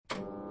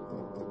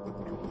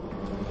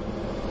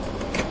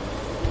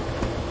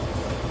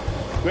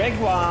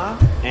Gregoire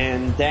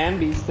and Dan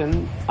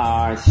Beeston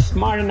are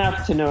smart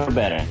enough to know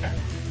better.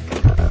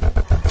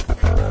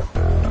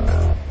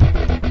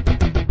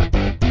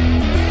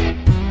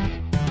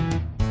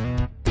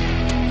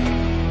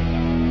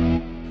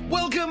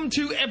 Welcome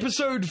to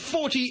episode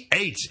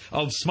 48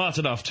 of Smart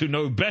Enough to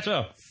Know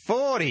Better.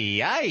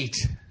 48?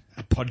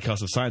 A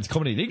podcast of science,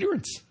 comedy, and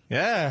ignorance.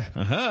 Yeah.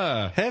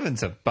 Uh-huh.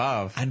 Heavens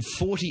above. And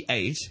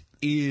 48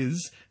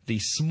 is the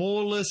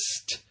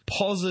smallest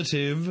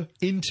positive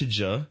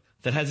integer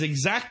that has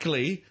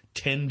exactly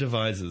 10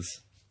 divisors.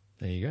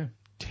 There you go.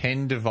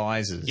 10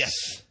 divisors. Yes.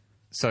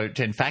 So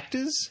 10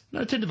 factors?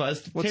 No, 10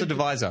 divisors. What's 10 a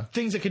divisor?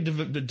 Things that can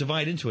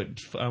divide into it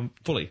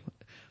fully.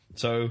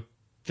 So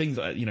things,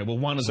 well,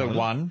 one is So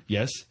 1.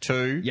 Yes.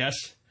 2. Yes.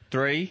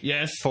 3.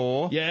 Yes.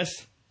 4. Yes.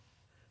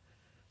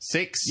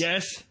 6.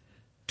 Yes.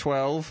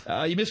 12.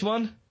 You missed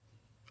one?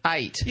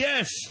 8.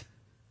 Yes.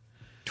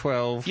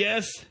 12.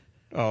 Yes.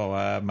 Oh,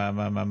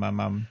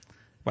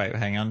 wait,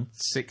 hang on.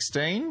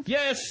 16.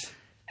 Yes.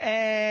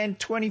 And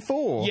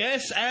 24.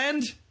 Yes,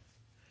 and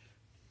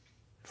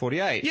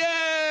 48.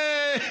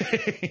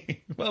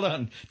 yay! Well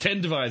done.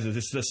 10 divisors.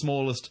 It's the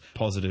smallest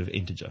positive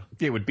integer.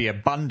 It would be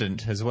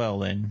abundant as well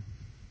then.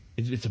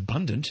 It's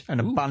abundant. An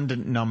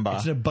abundant number.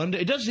 It's an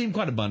abundant. It does seem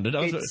quite abundant.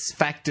 Its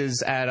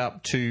factors add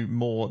up to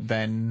more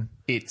than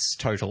its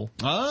total.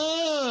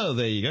 Oh,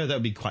 there you go. That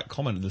would be quite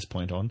common at this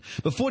point on.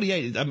 But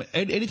 48,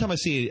 anytime I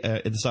see it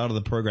at the start of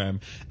the program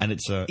and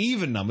it's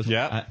even numbers,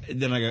 Yeah.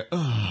 Then I go,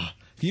 oh,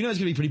 you know it's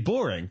going to be pretty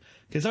boring.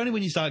 Because only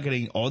when you start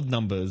getting odd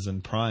numbers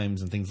and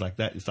primes and things like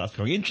that, it starts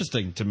becoming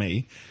interesting to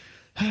me.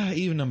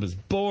 Even numbers,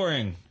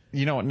 boring.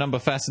 You know what number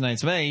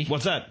fascinates me?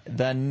 What's that?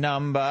 The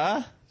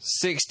number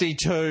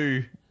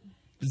 62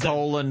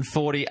 colon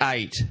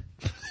 48.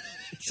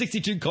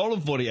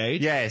 62:48.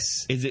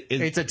 Yes.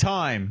 It's a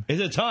time. Is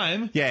it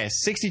time?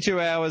 Yes,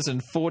 62 hours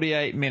and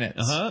 48 minutes.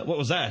 Uh-huh. What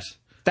was that?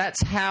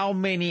 That's how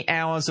many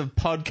hours of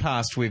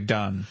podcast we've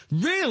done.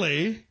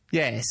 Really?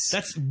 Yes.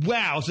 That's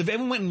wow. So if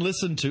everyone went and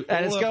listened to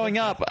And all it's our going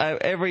up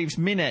every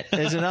minute.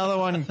 There's another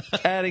one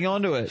adding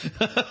on to it.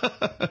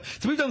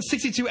 So we've done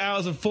 62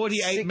 hours and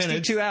 48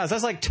 minutes. 62 hours.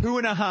 That's like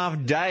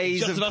 2.5 days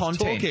Just of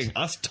content.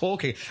 Us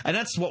talking. And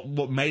that's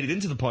what made it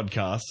into the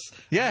podcasts.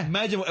 Yeah.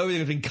 Imagine what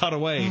everything has been cut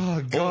away.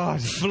 Oh, God.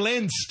 Or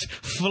flinched.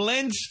 No,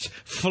 we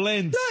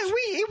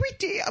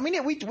did. I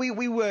mean,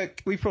 we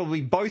work. We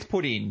probably both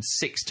put in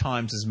 6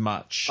 times as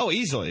much. Oh,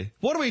 easily.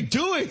 What are we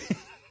doing?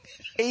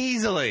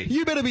 Easily.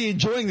 You better be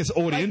enjoying this,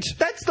 audience.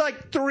 That's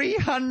like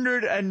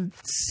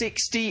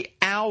 360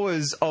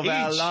 hours of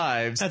our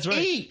lives. That's right.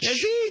 Each. Yes,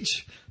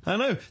 each. I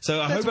know. So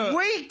I That's hope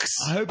weeks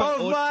of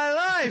my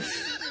life.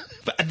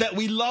 that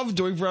we love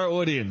doing for our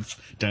audience.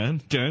 Dan,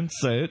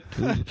 say it.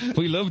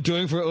 We love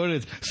doing for our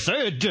audience.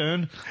 Say it,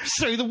 Dan.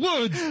 Say the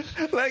words.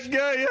 Let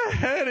go, you're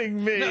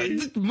hurting me. No,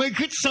 make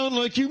it sound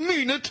like you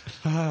mean it.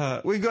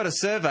 We've got a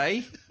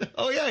survey.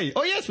 Oh, yeah.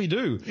 Oh, yes, we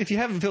do. If you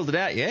haven't filled it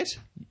out yet,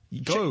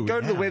 go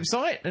to the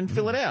website and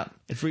fill it out.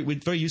 It's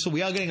very useful.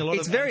 We are getting a lot of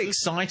It's very answers.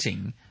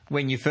 exciting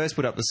when you first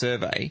put up the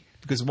survey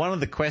because one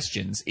of the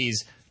questions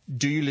is,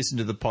 do you listen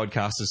to the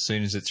podcast as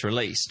soon as it's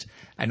released?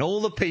 And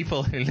all the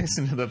people who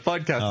listen to the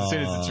podcast as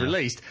soon as it's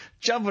released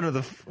jump into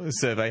the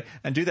survey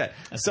and do that.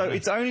 So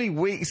it's only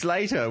weeks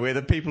later where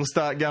the people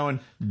start going,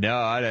 no,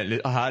 I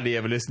hardly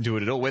ever listen to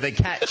it at all, where they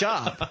catch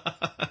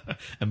up.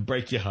 And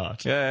break your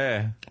heart.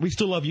 Yeah. We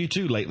still love you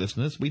too, late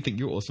listeners. We think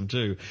you're awesome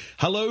too.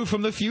 Hello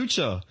from the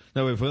future.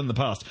 No, we're from the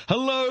past.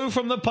 Hello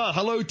from the past.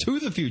 Hello to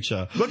the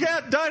future. Look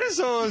out,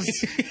 dinosaurs!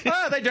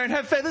 They don't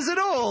have feathers at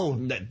all.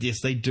 Yes,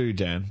 they do,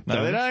 Dan.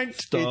 No, they don't.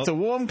 Stop. It's a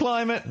warm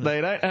climate.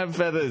 They don't have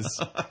feathers.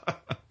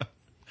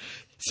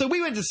 So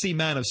we went to see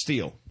Man of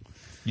Steel.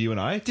 You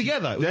and I,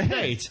 together. It was a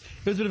date.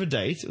 It was a bit of a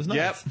date. It was nice.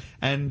 Yep.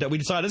 And we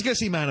decided, let's go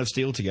see Man of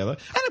Steel together.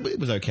 And it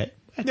was okay.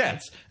 Yeah.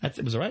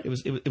 It was all right. It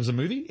was a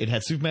movie. It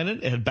had Superman in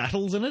it. It had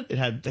battles in it. It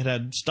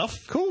had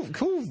stuff. Cool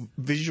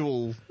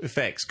visual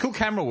effects. Cool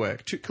camera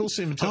work. Cool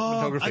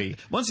cinematography.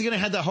 Once again,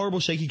 it had that horrible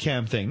shaky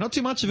cam thing. Not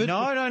too much of it.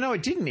 No,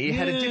 it didn't. It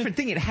had a different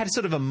thing. It had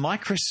sort of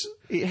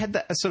it had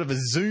that sort of a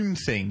zoom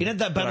thing. It had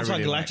that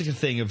Battlestar Galactica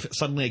thing of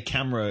suddenly a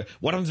camera.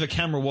 What happens if a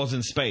camera was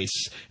in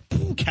space?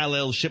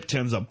 Kal-El ship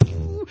turns up,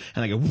 and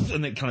they go,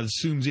 and it kind of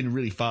zooms in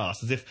really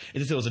fast, as if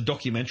there was a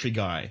documentary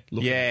guy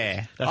looking.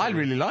 Yeah, I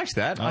really liked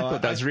that. I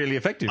thought that was really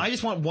effective. I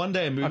just want one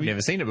day a movie. I've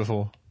never seen it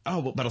before. Oh,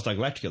 well, Battlestar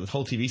Galactica. The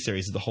whole TV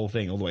series is the whole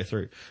thing all the way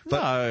through.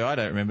 But no, I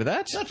don't remember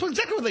that. That's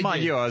exactly what they Mind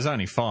did. you, I was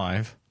only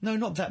 5. No,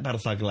 not that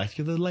Battlestar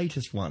Galactica, the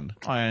latest one.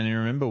 I only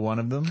remember one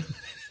of them.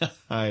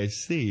 I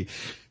see.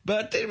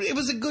 But it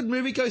was a good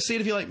movie. Go see it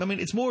if you like. I mean,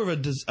 it's more of a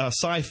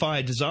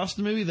sci-fi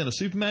disaster movie than a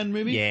Superman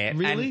movie. Yeah,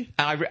 really.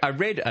 And I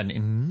read an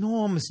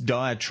enormous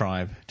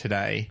diatribe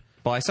today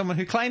by someone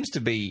who claims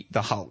to be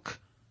the Hulk.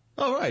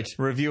 Oh, right.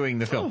 Reviewing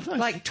the film. Oh, nice.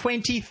 Like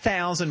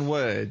 20,000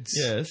 words.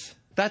 Yes.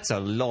 That's a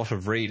lot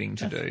of reading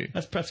to do.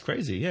 That's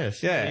crazy,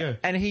 yes. There you Yeah, go.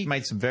 and he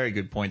made some very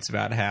good points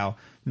about how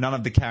none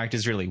of the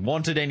characters really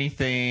wanted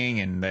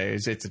anything, and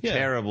it's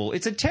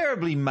a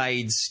terribly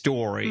made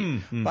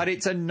story, but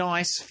it's a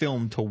nice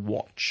film to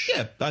watch.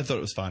 Yeah, I thought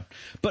it was fine.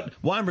 But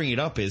why I'm bringing it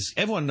up is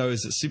everyone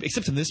knows that,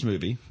 except in this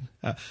movie,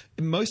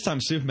 most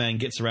times Superman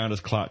gets around as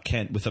Clark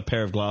Kent with a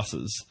pair of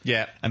glasses.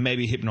 Yeah. And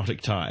maybe a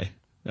hypnotic tie.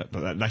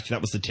 Actually,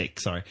 that was the tick,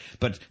 sorry.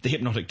 But the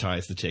hypnotic tie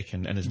is the tick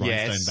and his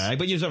rhinestone bag.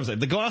 But you know what I'm saying.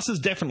 The glasses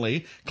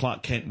definitely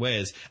Clark Kent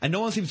wears. And no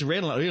one seems to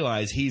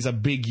realize he's a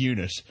big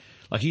unit.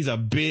 Like, he's a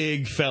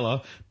big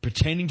fella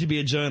pretending to be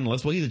a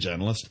journalist. Well, he's a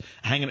journalist.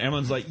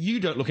 Everyone's like, you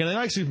don't look anything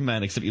like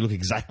Superman, except you look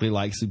exactly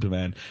like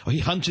Superman. Or he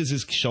hunches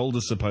his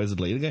shoulders,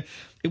 supposedly.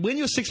 When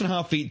you're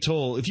 6.5 feet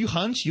tall, if you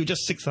hunch, you're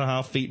just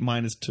 6.5 feet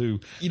minus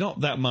 2. You're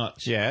not that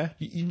much. Yeah.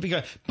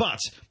 But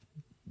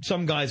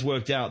some guys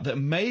worked out that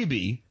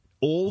maybe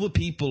all the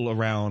people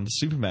around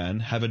Superman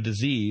have a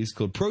disease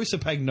called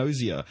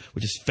prosopagnosia,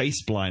 which is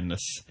face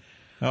blindness.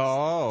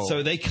 Oh.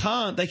 So they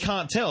can't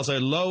tell. So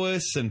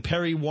Lois and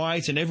Perry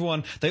White and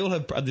everyone, they all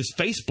have this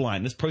face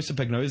blindness,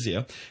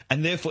 prosopagnosia,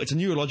 and therefore it's a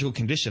neurological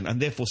condition, and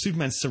therefore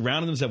Superman's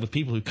surrounding himself with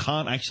people who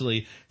can't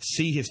actually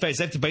see his face.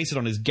 They have to base it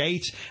on his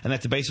gait, and they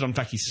have to base it on the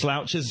fact he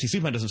slouches. See,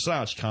 Superman doesn't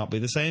slouch, can't be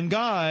the same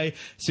guy.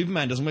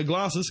 Superman doesn't wear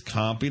glasses,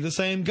 can't be the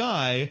same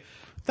guy.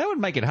 That would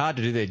make it hard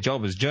to do their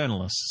job as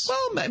journalists.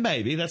 Well,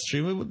 maybe, that's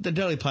true. The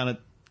Daily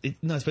Planet,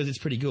 I suppose it's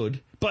pretty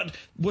good. But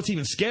what's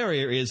even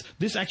scarier is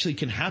this actually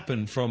can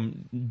happen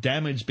from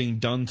damage being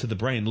done to the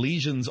brain,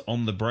 lesions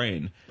on the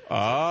brain.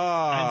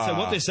 Ah. And so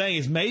what they're saying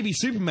is maybe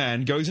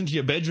Superman goes into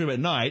your bedroom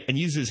at night and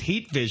uses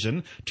heat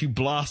vision to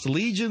blast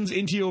lesions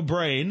into your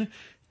brain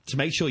to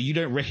make sure you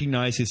don't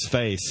recognize his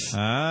face.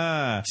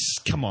 Ah.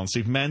 Come on,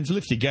 Superman,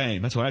 lift your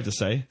game. That's what I have to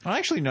say. I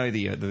actually know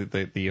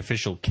the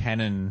official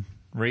canon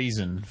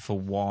reason for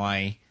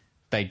why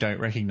they don't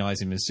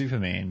recognize him as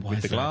Superman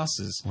with the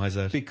glasses. Why is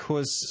that?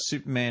 Because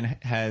Superman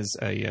has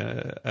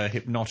a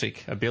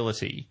hypnotic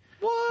ability,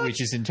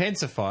 which is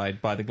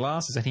intensified by the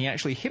glasses, and he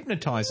actually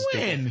hypnotizes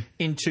people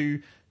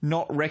into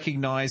not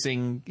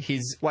recognizing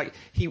his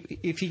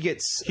if he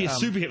gets His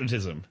super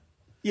hypnotism.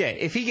 Yeah,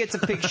 if he gets a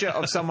picture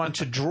of someone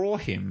to draw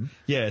him,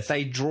 yes,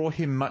 they draw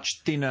him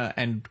much thinner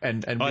and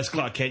as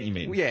Clark Kent, you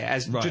mean? Yeah,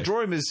 to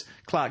draw him as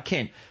Clark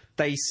Kent.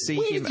 They see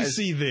Where him did you as...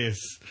 see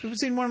this? It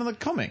was in one of the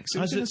comics. It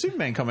was in a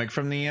Superman comic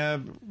from the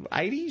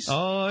 80s.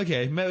 Oh,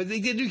 okay. They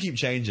do keep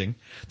changing.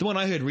 The one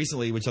I heard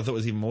recently, which I thought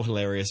was even more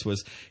hilarious,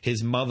 was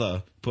his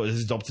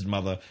adopted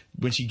mother,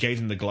 when she gave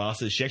him the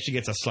glasses, she actually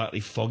gets a slightly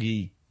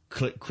foggy,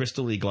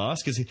 crystal-y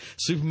glass, because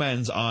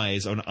Superman's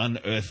eyes are an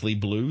unearthly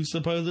blue,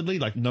 supposedly.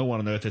 Like, no one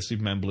on Earth has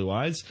Superman blue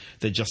eyes.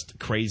 They're just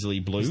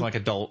crazily blue. He's like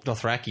a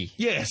Dothraki.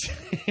 Yes.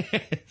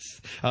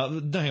 No,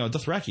 hang on.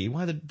 Dothraki?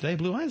 Why are they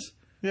blue eyes?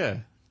 Yeah.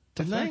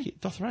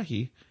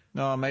 Dothraki?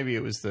 No, maybe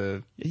it was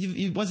the...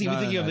 You're trying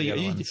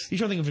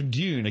to think of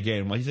Dune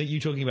again. You're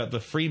talking about the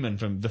Fremen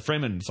from... The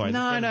Fremen, sorry.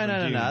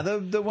 No.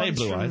 The ones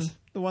blue from... eyes.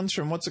 The ones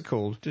from, what's it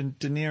called?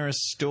 Daenerys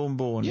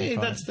Stormborn.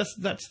 Yeah,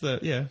 that's the...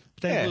 Yeah.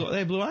 They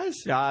have blue eyes?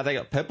 Yeah, they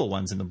got purple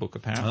ones in the book,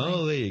 apparently.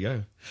 Oh, there you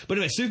go. But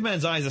anyway,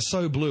 Superman's eyes are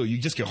so blue, you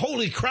just go,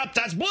 holy crap,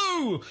 that's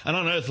blue! An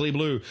unearthly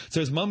blue. So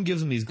his mum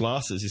gives him these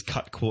glasses, these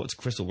cut quartz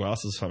crystal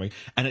glasses or something,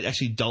 and it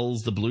actually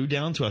dulls the blue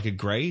down to like a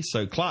grey.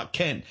 So Clark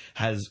Kent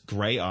has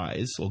grey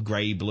eyes, or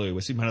grey-blue,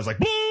 where Superman is like,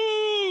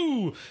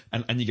 blue!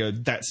 And you go,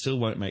 that still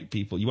won't make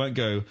people... You won't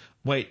go,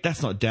 wait,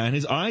 that's not Dan.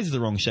 His eyes are the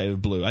wrong shade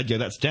of blue. I'd go,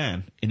 that's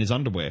Dan, in his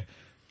underwear,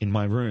 in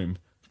my room,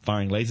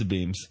 firing laser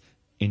beams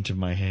into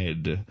my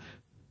head.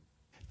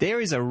 There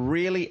is a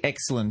really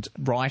excellent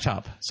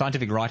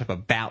scientific write-up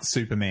about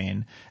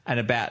Superman and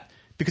about...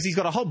 Because he's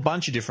got a whole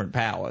bunch of different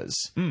powers.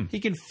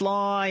 He can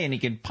fly, and he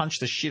can punch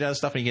the shit out of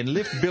stuff, and he can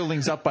lift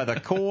buildings up by the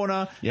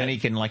corner, and he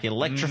can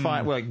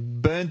electrify,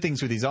 burn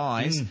things with his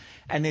eyes.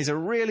 And there's a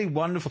really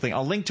wonderful thing.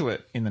 I'll link to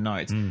it in the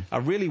notes.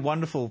 A really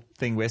wonderful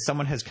thing where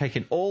someone has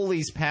taken all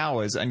these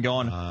powers and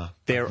gone,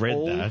 they're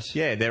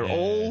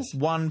all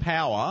one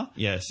power.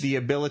 Yes. The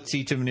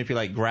ability to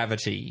manipulate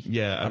gravity.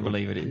 Yeah. I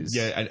believe it is.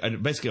 Yeah,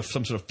 and basically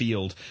some sort of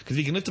field. Because if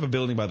you can lift up a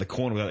building by the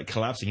corner without it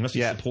collapsing, you must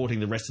be supporting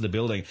the rest of the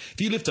building.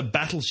 If you lift a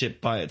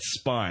battleship by its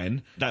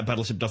spine, that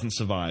battleship doesn't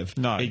survive.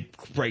 No. It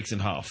breaks in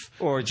half.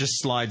 Or it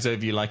just slides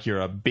over you like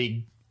you're a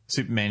big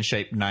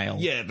Superman-shaped nail.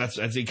 Yeah,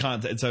 he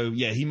can't. And so,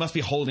 yeah, he must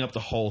be holding up the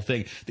whole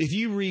thing. If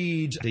you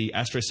read the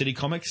Astro City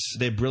comics,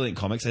 they're brilliant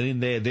comics, and in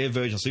their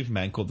version of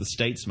Superman called the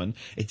Statesman,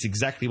 it's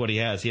exactly what he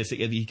has.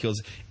 He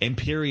calls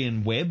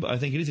Empyrean Web, I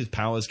think it is. His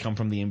powers come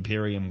from the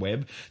Empyrean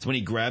Web. So when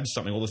he grabs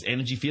something, all this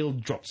energy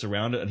field drops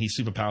around it, and he's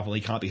super powerful.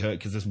 He can't be hurt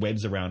because there's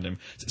webs around him.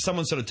 So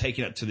someone's sort of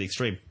taking it to the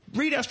extreme.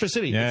 Read Astro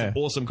City. Yeah. It's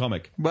an awesome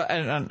comic. Well,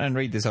 and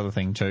read this other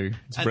thing too.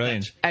 It's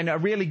brilliant. And a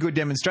really good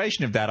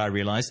demonstration of that, I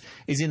realised,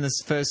 is in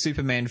this first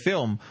Superman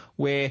film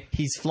where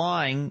he's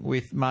flying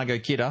with Margot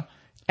Kidder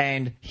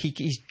and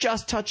he's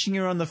just touching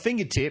her on the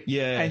fingertip,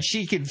 and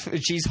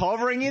she's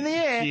hovering in the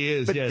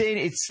air, then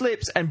it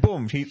slips and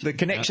boom, the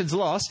connection's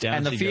lost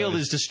and the field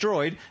is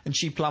destroyed and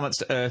she plummets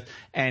to Earth.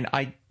 And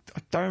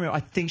don't remember. I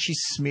think she's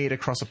smeared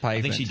across a pavement.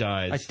 I think she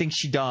dies. I think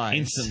she dies.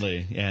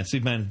 Instantly. Yeah,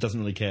 Superman doesn't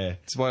really care.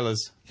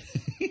 Spoilers.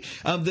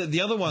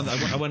 The other one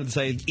I wanted to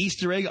say,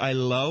 Easter egg I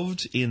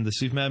loved in the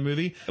Superman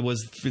movie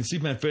was when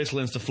Superman first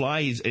learns to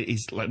fly.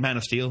 He's like Man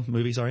of Steel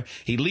movie. Sorry,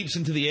 he leaps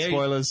into the air.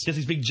 Spoilers. He does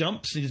these big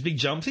jumps. He's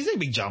saying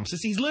big jumps.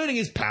 He's learning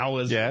his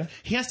powers. Yeah.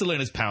 He has to learn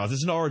his powers.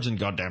 It's an origin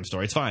goddamn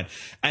story. It's fine.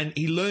 And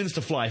he learns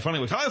to fly.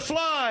 Finally, I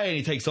fly, and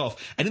he takes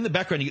off. And in the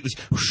background, you get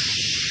this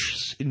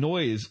whoosh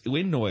noise,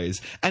 wind noise,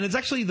 and it's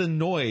actually the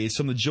noise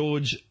from the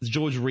George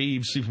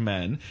Reeves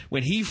Superman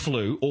when he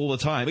flew all the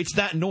time. It's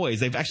that noise.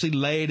 They've actually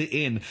layered it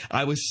in.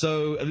 That's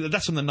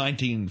from the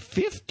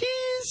 1950s,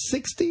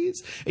 60s.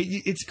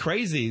 It's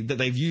crazy that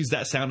they've used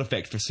that sound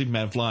effect for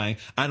Superman flying,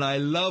 and I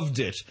loved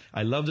it.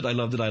 I loved it.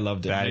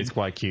 That is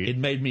quite cute. It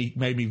made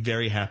me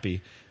very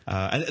happy.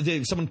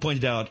 And someone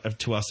pointed out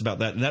to us about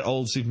that in that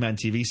old Superman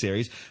TV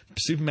series.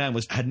 Superman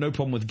had no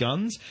problem with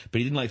guns, but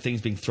he didn't like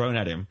things being thrown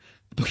at him.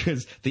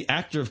 Because the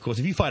actor, of course,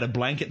 if you fight a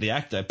blank at the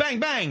actor, bang,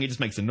 bang, it just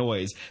makes a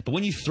noise. But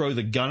when you throw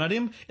the gun at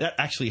him, that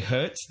actually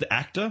hurts the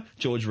actor,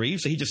 George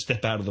Reeves, so he just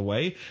step out of the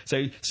way.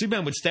 So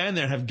Superman would stand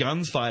there and have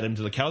guns fired at him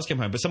till the cows come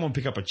home, but someone would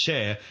pick up a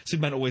chair.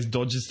 Superman always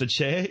dodges the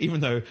chair, even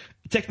though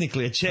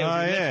technically a chair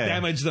would be less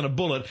damage than a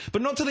bullet,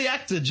 but not to the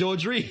actor,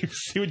 George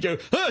Reeves. He would go,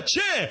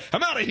 chair,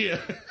 I'm out of here.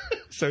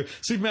 So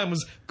Superman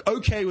was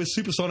okay with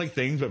supersonic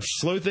things, but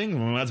slow things,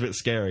 that's a bit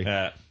scary.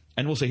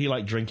 And also he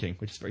liked drinking,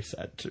 which is very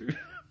sad too.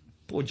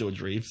 Poor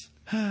George Reeves.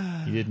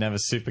 He didn't have a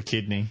super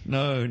kidney.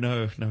 No,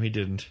 he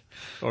didn't.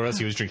 Or else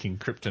he was drinking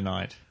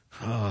kryptonite.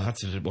 Oh,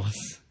 that's what it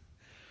was.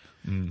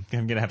 I'm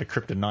going to have a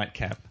kryptonite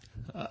cap.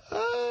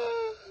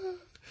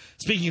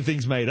 Speaking of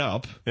things made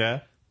up,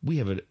 we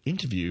have an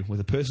interview with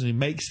a person who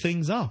makes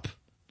things up.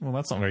 Well,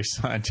 that's not very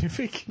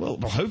scientific. Well,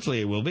 hopefully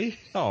it will be.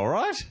 All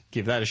right.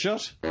 Give that a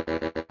shot.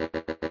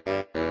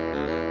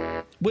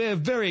 We're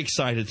very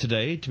excited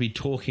today to be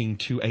talking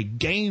to a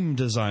game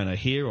designer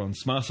here on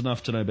Smart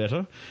Enough to Know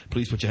Better.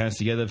 Please put your hands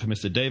together for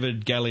Mr.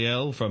 David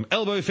Galliel from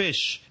Elbow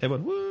Fish.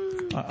 Everyone,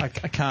 woo! I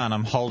can't.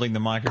 I'm holding the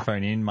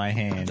microphone in my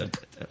hand.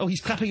 Oh, he's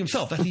clapping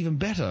himself. That's even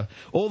better.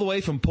 All the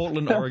way from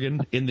Portland,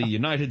 Oregon, in the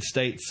United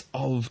States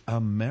of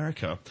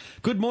America.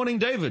 Good morning,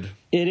 David.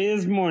 It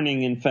is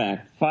morning, in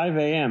fact. 5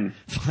 a.m.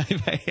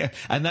 5 a.m.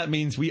 And that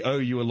means we owe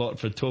you a lot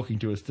for talking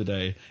to us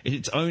today.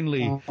 It's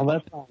only... Oh,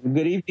 that's fine.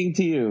 Good evening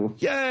to you.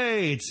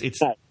 Yay! It's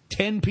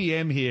 10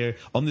 p.m. here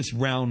on this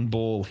round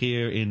ball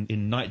here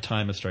in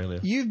nighttime Australia.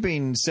 You've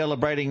been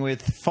celebrating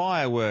with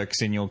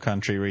fireworks in your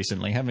country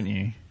recently, haven't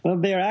you? Well,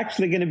 they're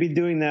actually going to be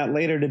doing that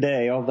later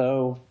today,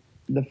 although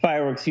the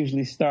fireworks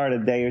usually start a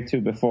day or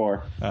two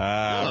before.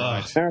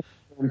 Right.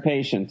 Americans are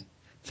impatient.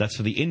 That's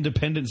for the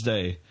Independence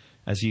Day,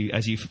 as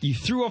you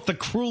threw off the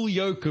cruel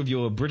yoke of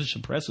your British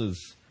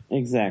oppressors.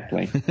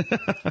 Exactly.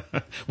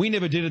 We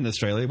never did in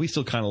Australia. We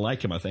still kind of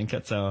like him, I think.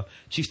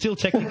 She's still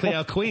technically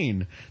our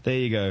queen. There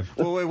you go.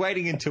 Well, we're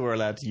waiting until we're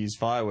allowed to use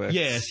fireworks.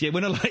 Yes, yeah. We're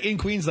not in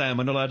Queensland.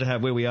 We're not allowed to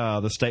have where we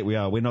are, the state we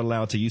are. We're not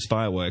allowed to use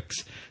fireworks.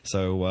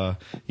 So,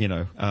 we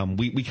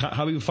can't.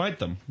 How do we fight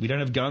them? We don't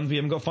have guns. We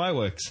haven't got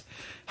fireworks.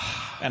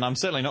 And I'm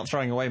certainly not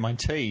throwing away my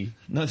tea.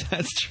 No,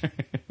 that's true.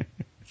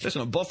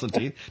 Especially not Boston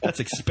tea. That's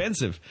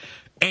expensive.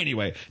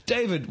 Anyway,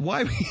 David,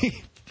 why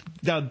we...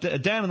 Now,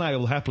 Dan and I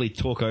will happily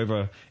talk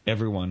over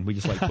everyone. We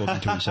just like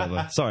talking to each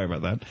other. Sorry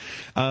about that.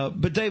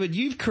 But David,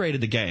 you've created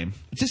the game.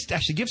 Just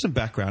actually give some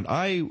background.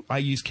 I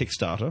use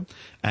Kickstarter,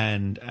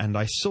 and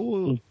I just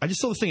saw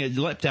the thing. It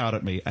leapt out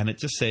at me, and it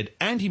just said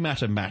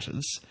Antimatter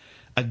Matters,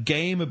 a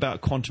game about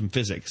quantum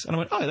physics. And I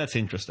went, oh, that's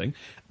interesting.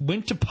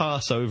 Went to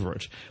pass over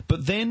it,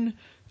 but then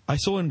I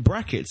saw in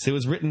brackets there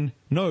was written,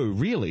 no,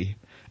 really,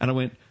 and I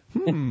went,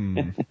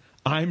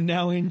 I'm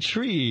now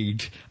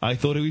intrigued. I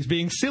thought he was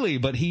being silly,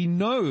 but he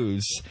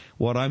knows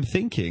what I'm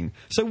thinking.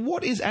 So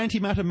what is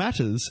Antimatter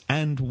Matters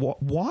and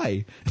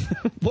why?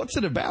 What's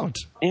it about?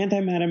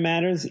 Antimatter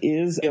Matters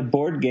is a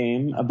board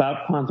game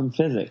about quantum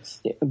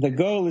physics. The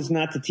goal is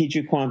not to teach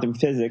you quantum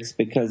physics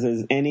because,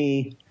 as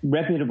any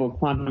reputable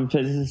quantum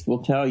physicist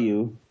will tell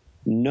you,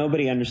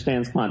 nobody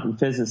understands quantum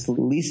physics,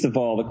 least of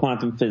all the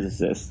quantum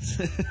physicists.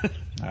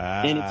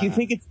 And if you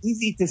think it's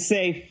easy to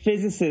say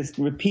physicist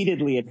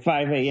repeatedly at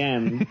 5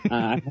 a.m.,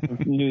 I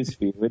have news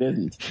for you. It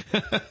isn't.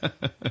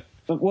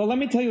 Well, let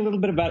me tell you a little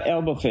bit about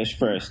Elbowfish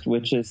first,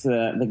 which is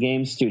the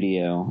game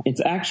studio.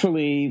 It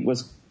actually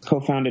was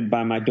co-founded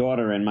by my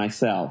daughter and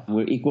myself.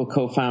 We're equal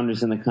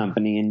co-founders in the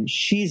company, and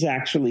she's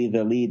actually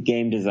the lead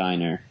game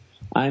designer.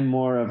 I'm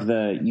more of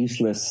the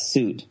useless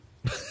suit.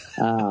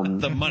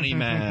 The money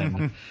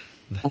man.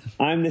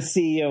 I'm the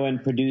CEO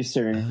and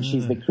producer, and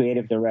she's the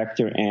creative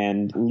director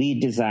and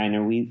lead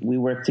designer. We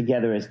work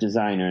together as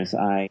designers.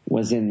 I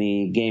was in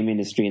the game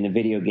industry, in the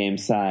video game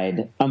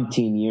side,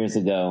 umpteen years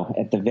ago,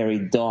 at the very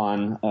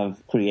dawn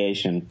of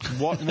creation.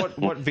 What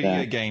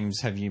video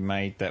games have you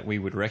made that we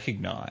would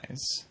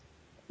recognize?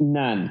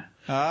 None.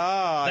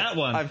 Ah, that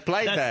one. I've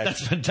played that.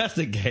 That's a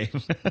fantastic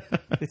game.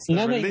 It's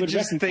the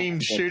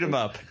religious-themed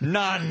shoot-'em-up.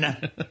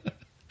 None.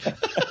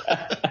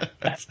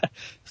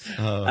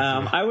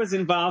 I was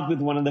involved with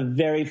one of the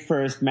very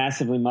first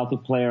massively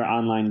multiplayer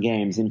online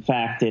games. In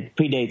fact, it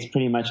predates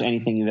pretty much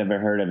anything you've ever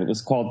heard of. It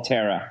was called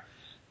Terra,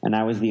 and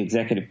I was the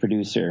executive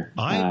producer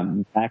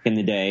back in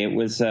the day. It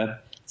was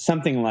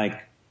something like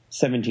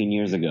 17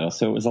 years ago,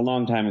 so it was a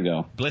long time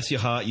ago. Bless your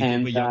heart, you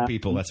were young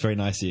people. That's very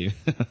nice of you.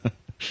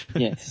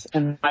 Yes,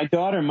 and my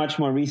daughter much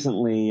more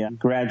recently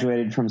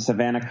graduated from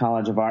Savannah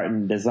College of Art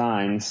and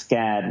Design,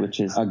 SCAD,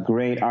 which is a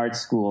great art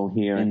school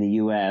here in the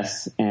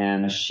U.S.,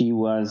 and she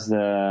was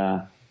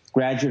the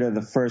graduate of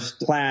the first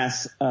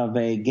class of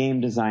a game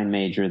design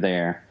major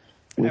there.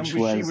 And was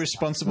she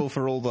responsible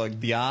for all the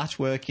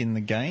artwork in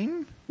the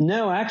game?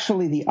 No,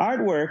 actually, the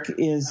artwork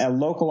is a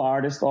local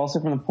artist, also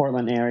from the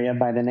Portland area,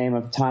 by the name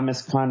of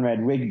Thomas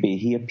Conrad Rigby.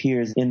 He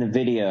appears in the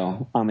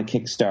video on the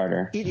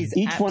Kickstarter. It is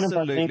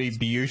absolutely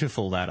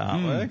beautiful, that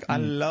artwork. I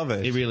love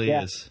it. It really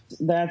is.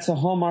 That's a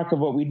hallmark of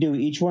what we do.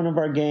 Each one of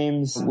our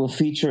games will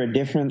feature a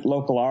different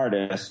local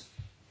artist.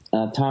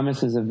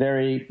 Thomas is a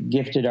very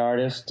gifted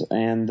artist,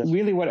 and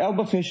really what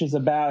Elbofish is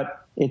about,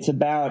 it's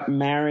about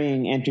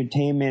marrying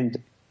entertainment,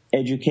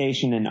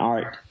 education, and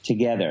art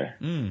together.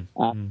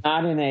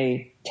 Not in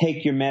a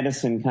take your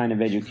medicine kind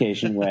of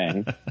education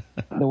way.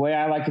 The way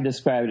I like to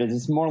describe it is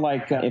it's more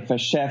like if a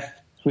chef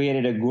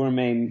created a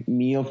gourmet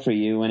meal for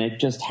you and it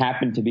just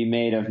happened to be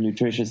made of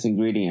nutritious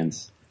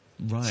ingredients.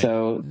 Right.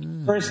 So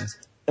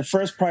the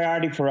first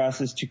priority for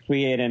us is to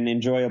create an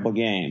enjoyable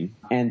game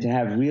and to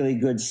have really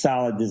good,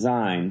 solid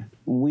design.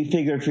 We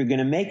figure if you're going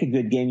to make a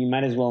good game, you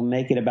might as well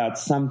make it about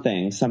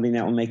something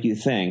that will make you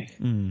think.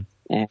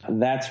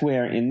 And that's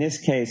where, in this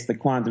case, the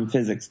quantum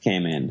physics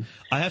came in.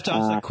 I have to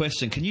ask that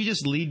question. Can you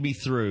just lead me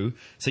through?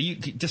 So you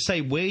just say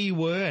where you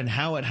were and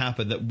how it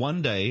happened that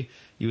one day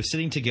you were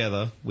sitting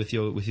together with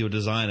your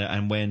designer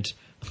and went,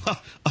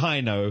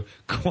 I know,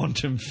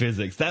 quantum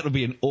physics. That would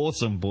be an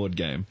awesome board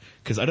game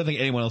because I don't think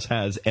anyone else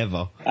has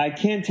ever. I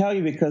can't tell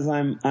you because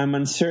I'm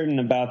uncertain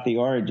about the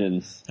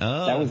origins.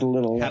 Oh, that was a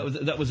little.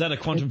 Was that a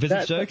quantum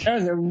physics joke? That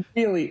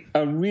was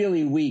a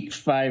really weak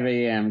 5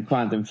 a.m.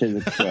 quantum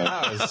physics joke.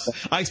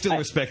 I still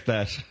respect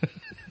that.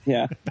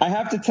 Yeah, I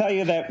have to tell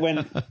you that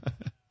when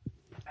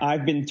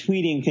I've been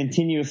tweeting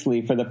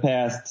continuously for the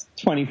past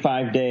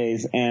 25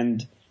 days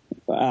and.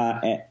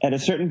 At a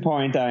certain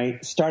point, I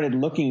started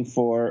looking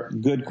for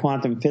good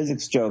quantum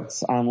physics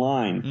jokes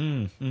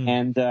online,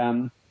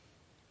 and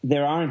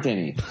there aren't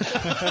any.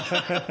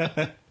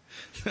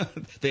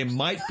 There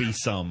might be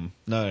some.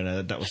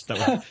 No,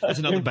 that's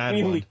another bad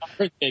really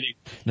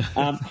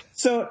one.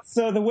 So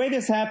the way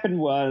this happened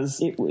was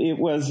it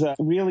was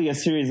really a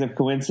series of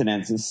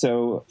coincidences.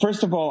 So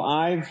first of all,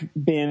 I've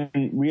been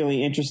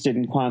really interested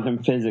in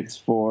quantum physics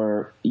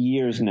for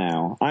years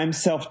now. I'm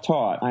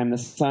self-taught. I'm the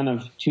son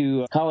of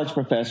two college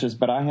professors,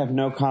 but I have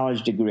no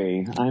college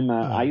degree.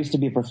 I used to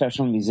be a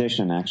professional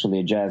musician, actually,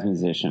 a jazz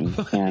musician,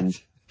 and.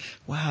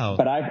 Wow.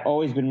 But I've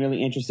always been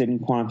really interested in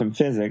quantum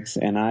physics,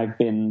 and I've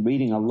been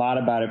reading a lot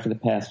about it for the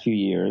past few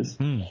years.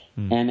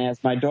 And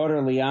as my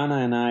daughter Liana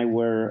and I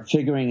were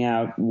figuring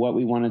out what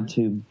we wanted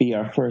to be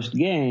our first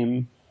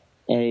game,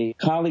 a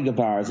colleague of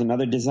ours,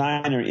 another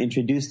designer,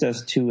 introduced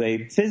us to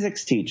a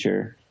physics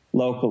teacher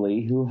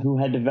locally who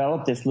had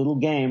developed this little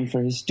game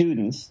for his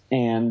students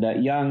and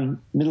young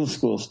middle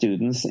school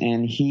students,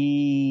 and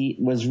he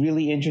was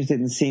really interested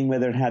in seeing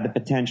whether it had the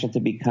potential to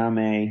become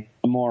a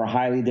more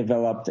highly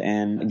developed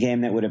and a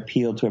game that would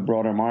appeal to a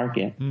broader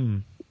market.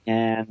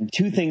 And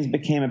two things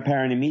became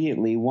apparent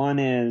immediately. One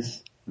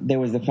is there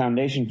was the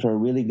foundation for a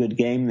really good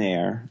game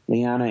there.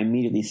 Liana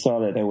immediately saw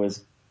that there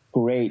was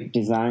great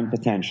design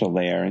potential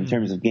there in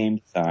terms of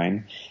game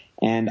design.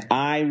 And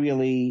I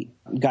really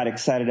got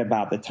excited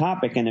about the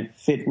topic, and it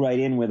fit right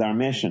in with our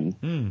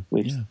mission,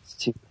 which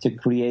is to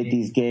create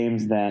these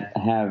games that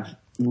have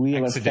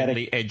real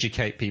accidentally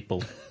educate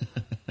people.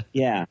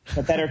 Yeah,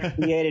 but that are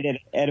created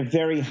at a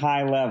very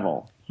high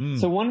level.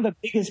 So one of the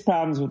biggest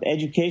problems with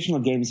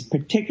educational games,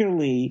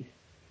 particularly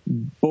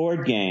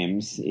board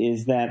games,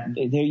 is that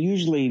they're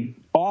usually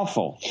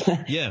awful.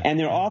 Yeah. And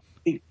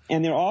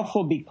they're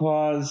awful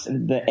because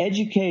the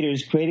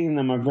educators creating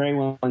them are very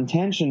well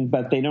intentioned,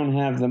 but they don't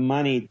have the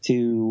money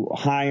to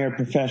hire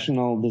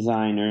professional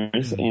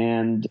designers.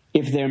 And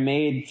if they're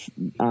made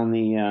on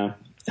the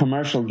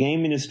commercial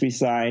game industry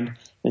side,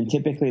 then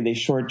typically they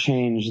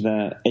shortchange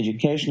the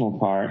educational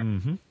part.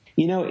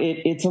 You know,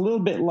 it's a little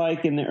bit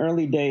like in the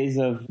early days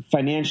of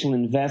financial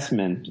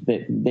investment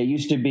that there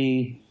used to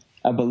be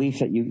a belief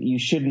that you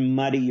shouldn't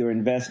muddy your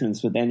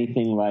investments with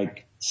anything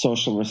like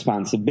social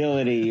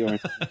responsibility or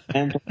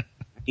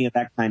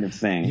that kind of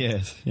thing.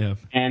 Yes, yeah.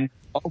 And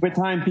over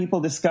time, people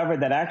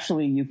discovered that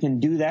actually you can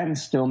do that and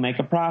still make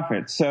a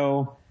profit.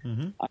 So,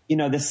 you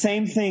know, the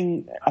same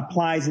thing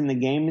applies in the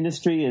game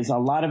industry. Is a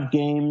lot of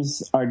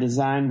games are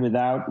designed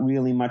without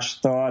really much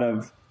thought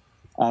of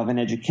an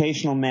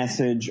educational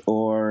message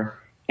or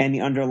any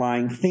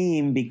underlying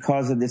theme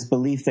because of this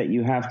belief that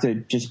you have to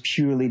just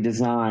purely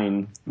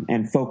design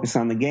and focus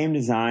on the game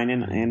design.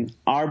 And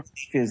our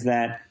belief is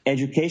that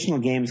educational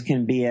games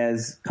can be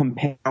as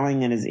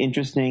compelling and as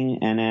interesting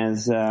and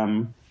as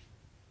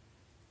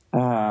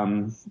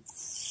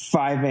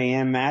 5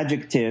 a.m.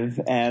 adjective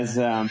as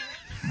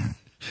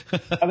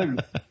other.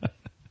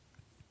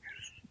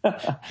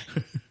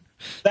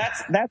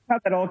 That's how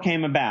that all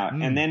came about.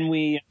 And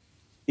then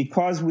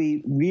because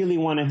we really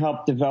want to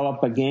help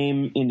develop a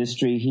game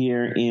industry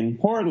here in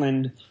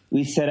Portland,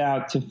 we set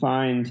out to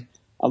find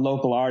a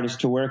local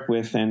artist to work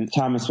with, and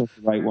Thomas was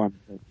the right one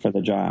for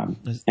the job.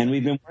 And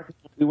we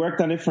worked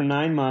on it for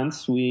 9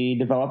 months. We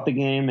developed the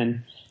game,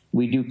 and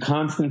we do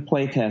constant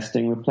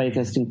playtesting. We're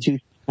playtesting 2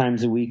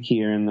 times a week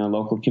here in the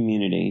local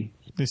community.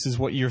 This is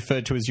what you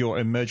referred to as your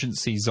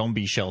emergency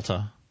zombie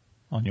shelter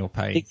on your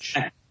page.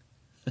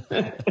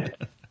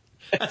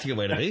 That's a good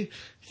way to be.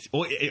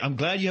 I'm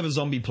glad you have a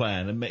zombie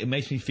plan. It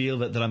makes me feel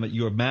that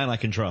you're a man I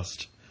can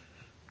trust.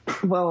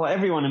 Well,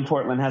 everyone in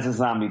Portland has a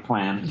zombie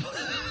plan.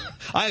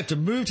 I have to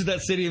move to that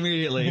city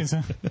immediately.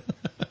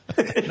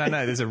 No,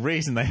 there's a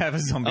reason they have a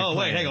zombie plan. Oh,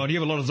 wait, hang on. Do you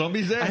have a lot of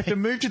zombies there? I have to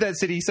move to that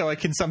city so I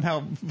can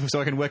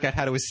work out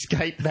how to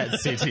escape that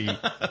city.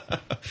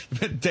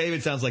 But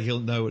David sounds like he'll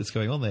know what's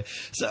going on there.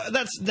 So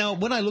now,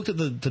 when I looked at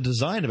the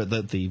design of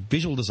it, the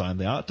visual design,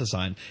 the art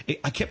design,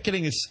 I kept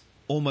getting this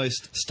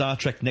almost Star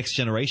Trek Next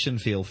Generation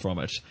feel from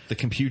it. The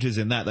computers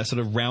in that sort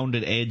of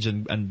rounded edge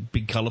and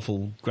big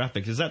colourful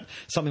graphics. Is that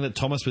something that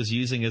Thomas was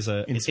using as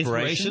an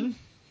inspiration?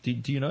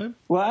 Do you know?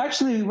 Well,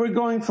 actually, we're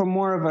going for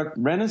more of a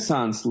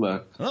Renaissance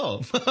look.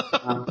 Oh.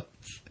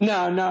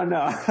 No.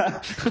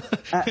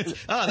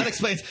 That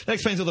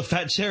explains all the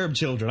fat cherub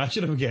children. I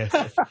should have guessed.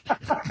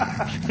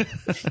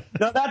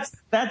 No,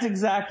 that's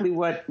exactly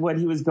what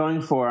he was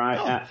going for.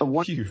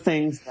 One of the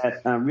things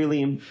that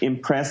really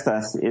impressed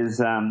us is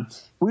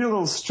we're a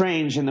little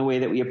strange in the way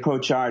that we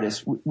approach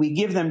artists. We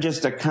give them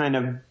just a kind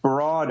of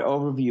broad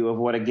overview of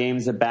what a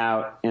game's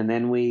about, and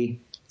then we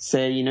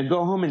say,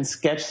 go home and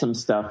sketch some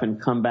stuff and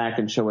come back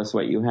and show us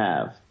what you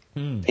have.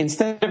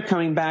 Instead of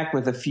coming back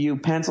with a few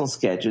pencil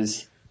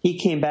sketches, he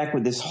came back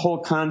with this whole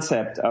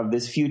concept of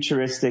this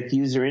futuristic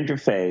user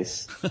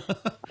interface.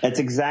 That's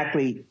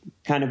exactly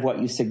kind of what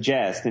you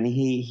suggest. And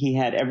he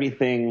had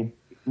everything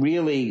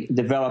really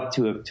developed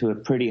to a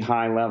pretty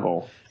high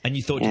level. And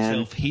you thought to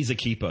yourself, he's a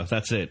keeper.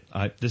 That's it.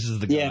 This is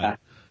the guy. Yeah.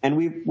 And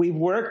we've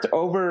worked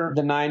over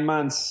the 9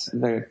 months.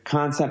 The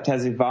concept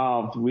has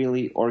evolved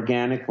really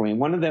organically.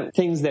 One of the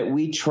things that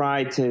we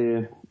try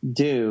to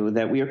do,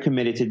 that we are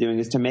committed to doing,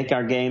 is to make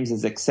our games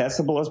as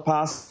accessible as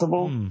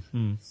possible.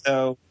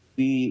 So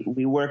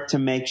we work to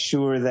make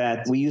sure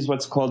that we use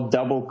what's called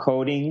double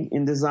coding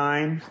in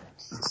design.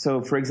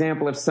 So, for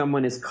example, if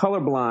someone is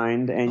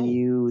colorblind and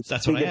you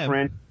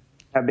differentiate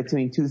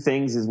between 2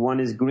 things,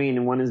 one is green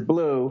and one is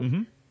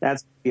blue,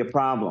 that's going to be a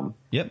problem.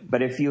 Yep.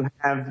 But if you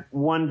have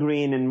one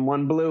green and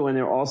one blue, and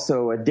they're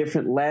also a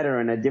different letter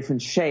and a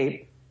different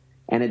shape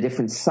and a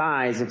different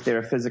size if they're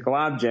a physical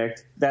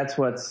object, that's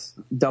what's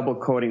double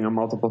coding or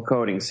multiple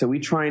coding. So we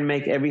try and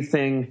make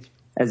everything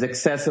as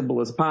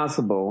accessible as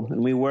possible.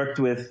 And we worked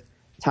with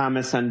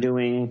Thomas on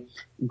doing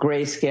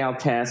grayscale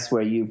tests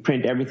where you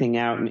print everything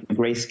out in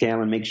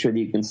grayscale and make sure that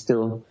you can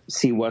still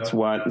see what's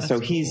what. And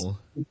so he's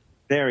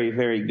very,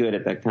 very good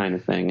at that kind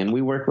of thing. And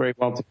we work very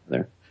well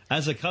together.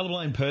 As a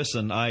colorblind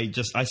person, I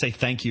say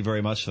thank you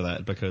very much for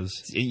that,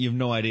 because you have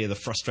no idea the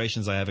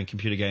frustrations I have in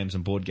computer games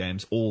and board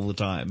games all the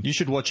time. You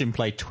should watch him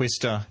play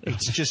Twister.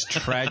 It's just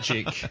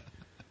tragic.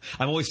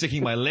 I'm always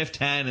sticking my left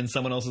hand in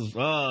someone else's.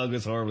 Oh,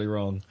 it's horribly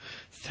wrong.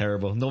 It's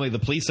terrible. Normally the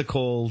police are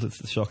called. It's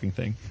the shocking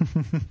thing.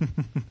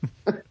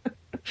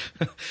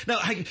 Now,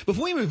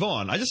 before we move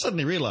on, I just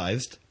suddenly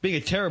realized, being a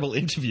terrible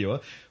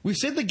interviewer, we've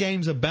said the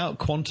game's about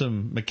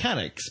quantum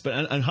mechanics,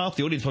 and half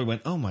the audience probably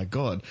went, oh my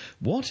God,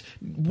 what?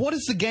 What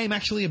is the game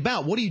actually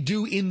about? What do you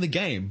do in the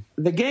game?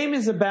 The game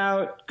is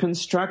about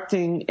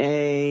constructing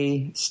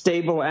a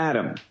stable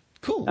atom.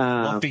 Cool.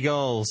 Lofty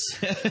goals.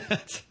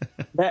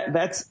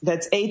 That's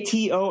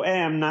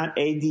ATOM, not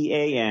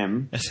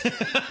ADAM.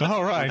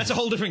 All right. That's a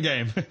whole different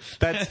game.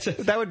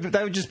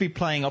 That would just be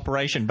playing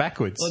Operation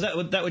backwards.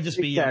 Well, that would just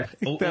be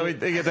exactly.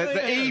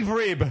 The Eve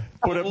rib.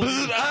 Put it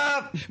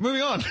up.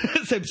 Moving on.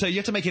 So you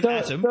have to make an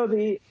atom.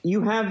 So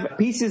you have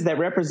pieces that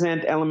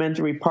represent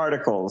elementary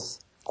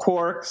particles,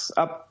 quarks,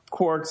 up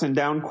quarks and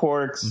down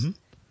quarks. Mm-hmm.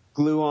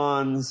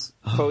 Gluons,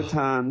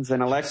 photons,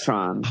 and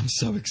electrons. I'm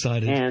so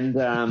excited.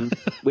 And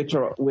which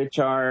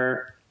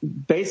are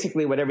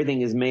basically what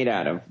everything is made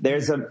out of.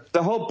 There's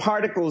the whole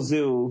particle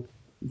zoo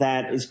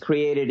that is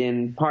created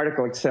in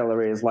particle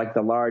accelerators like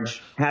the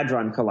Large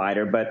Hadron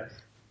Collider, but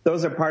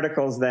those are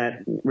particles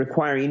that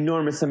require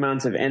enormous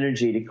amounts of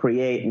energy to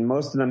create, and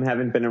most of them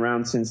haven't been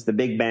around since the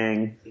Big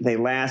Bang. They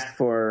last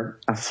for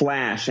a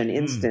flash, an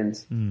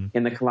instant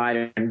in the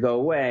collider, and go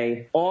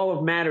away. All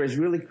of matter is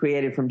really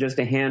created from just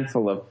a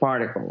handful of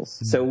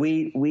particles. So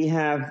we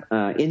have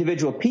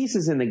individual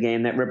pieces in the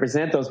game that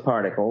represent those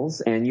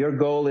particles, and your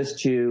goal is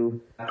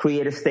to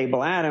create a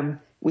stable atom.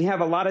 We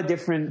have a lot of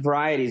different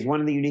varieties. One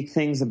of the unique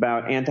things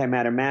about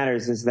Antimatter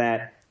Matters is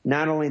that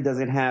not only does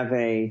it have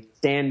a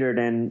standard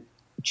and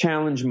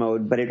challenge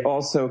mode, but it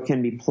also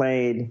can be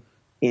played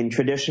in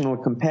traditional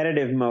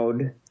competitive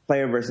mode,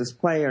 player versus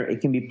player.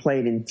 It can be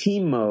played in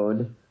team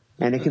mode,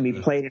 and it can be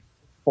played in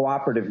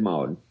cooperative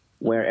mode,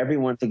 where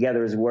everyone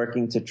together is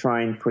working to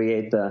try and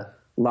create the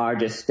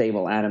largest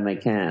stable atom they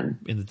can.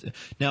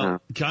 Now,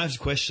 can I ask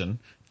a question?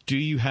 Do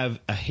you have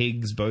a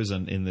Higgs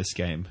boson in this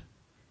game?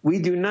 We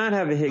do not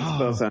have a Higgs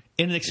boson.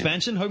 In an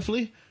expansion,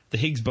 hopefully? The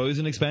Higgs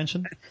boson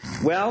expansion?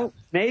 Well,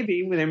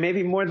 maybe. There may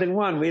be more than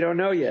one. We don't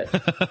know yet.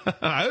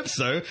 I hope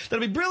so. That'd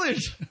be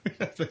brilliant.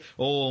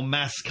 All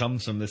mass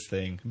comes from this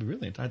thing. It'd be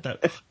brilliant.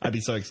 I'd be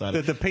so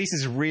excited. The piece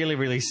is really,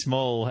 really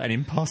small and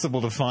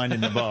impossible to find in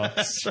the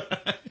box.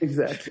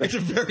 Exactly. It's a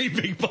very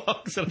big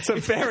box. It's a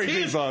very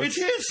big box. It's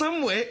here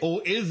somewhere,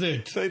 or is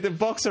it? So the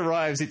box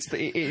arrives,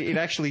 it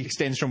actually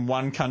extends from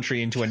one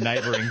country into a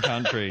neighbouring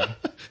country.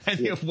 And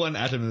you have one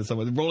atom in there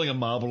somewhere, rolling a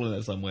marble in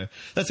there somewhere.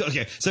 That's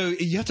okay. So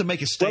you have to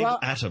make a stable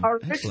atom. Our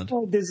Excellent.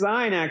 original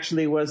design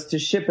actually was to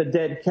ship a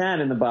dead cat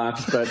in the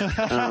box, but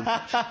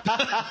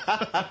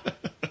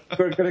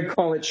we're going to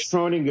call it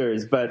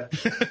Schrodinger's, but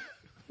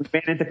we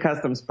ran into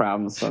customs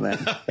problems, so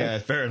that... Yeah,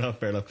 fair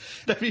enough.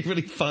 That'd be a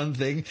really fun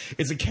thing,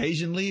 is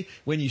occasionally,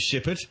 when you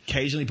ship it,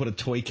 occasionally put a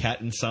toy cat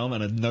in some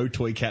and no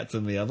toy cats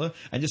in the other,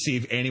 and just see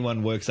if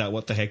anyone works out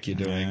what the heck you're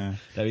doing. Yeah.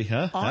 That'd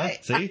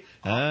be, See?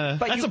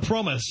 That's a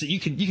promise. You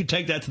can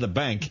take that to the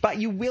bank. But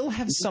you will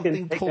have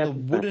something called a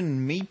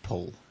wooden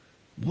meeple.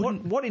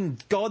 What in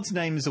God's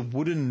name is a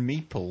wooden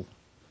meeple?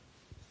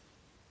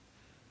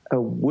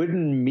 A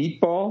wooden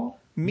meatball?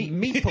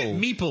 Meeple.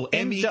 Meeple.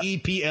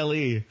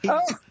 M-E-E-P-L-E. Oh!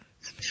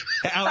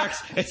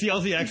 It's the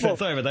Aussie accent.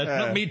 Sorry about that.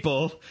 Not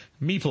meatball.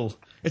 Meeple.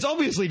 It's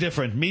obviously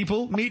different.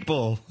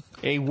 Meatball.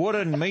 A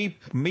wooden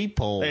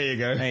meeple.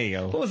 There you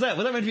go. What was that?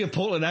 Was that meant to be a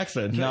Portland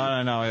accent?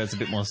 No. It's a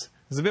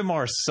bit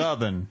more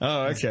southern.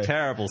 Oh, okay. It's a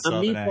terrible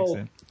southern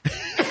accent.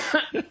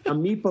 A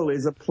meeple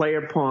is a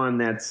player pawn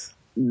that's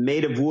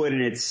made of wood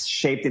and it's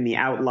shaped in the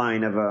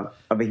outline of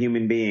a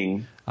human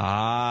being.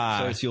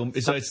 So it's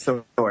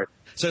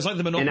like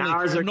the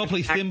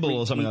Monopoly thimble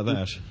or something like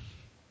that.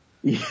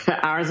 Yeah,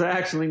 ours are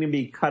actually going to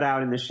be cut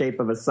out in the shape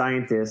of a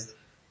scientist,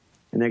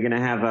 and they're going to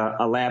have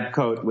a lab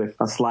coat with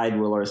a slide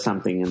rule or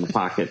something in the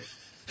pocket.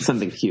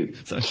 Something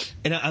cute. So,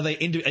 and are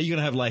you going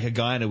to have like a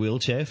guy in a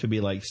wheelchair to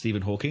be like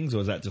Stephen Hawking, or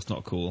is that just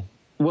not cool?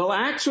 Well,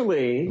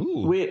 actually,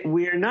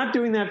 we're not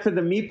doing that for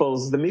the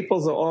meeples. The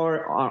meeples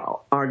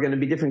are going to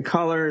be different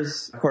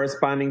colors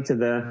corresponding to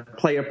the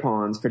player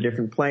pawns for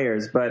different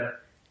players. But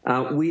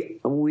we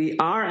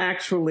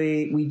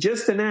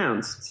just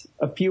announced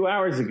a few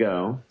hours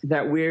ago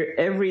that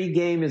every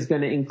game is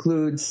going to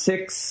include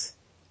 6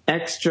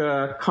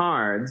 extra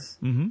cards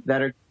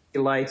that are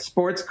like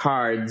sports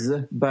cards,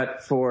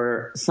 but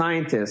for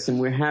scientists. And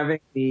we're having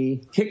the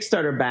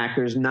Kickstarter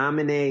backers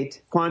nominate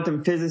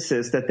quantum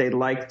physicists that they'd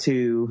like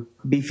to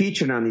be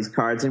featured on these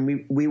cards.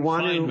 And we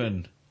want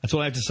Feynman. That's all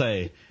I have to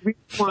say.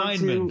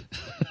 Feynman.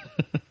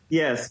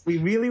 Yes, we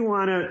really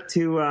want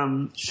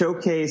to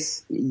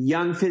showcase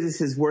young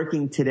physicists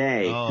working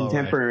today,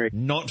 contemporary. Right.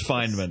 Not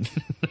Feynman.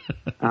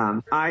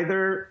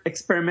 Either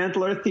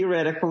experimental or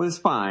theoretical is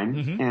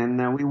fine,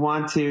 and we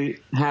want to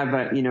have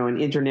an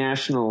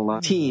international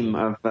team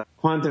of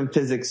quantum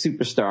physics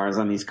superstars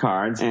on these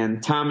cards.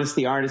 And Thomas,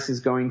 the artist,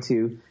 is going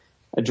to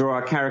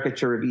draw a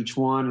caricature of each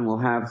one, and we'll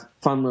have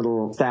fun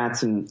little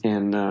stats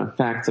and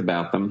facts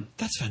about them.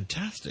 That's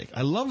fantastic.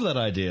 I love that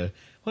idea.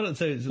 Little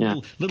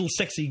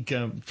sexy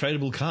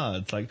tradable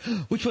cards. Like,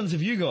 which ones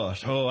have you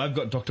got? Oh, I've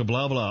got Dr.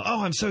 Blah Blah.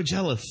 Oh, I'm so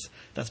jealous.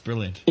 That's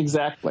brilliant.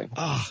 Exactly.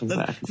 Exactly.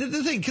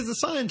 The thing, because the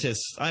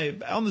scientists,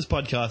 on this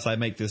podcast, I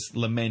make this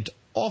lament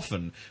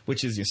often,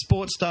 which is your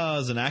sports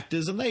stars and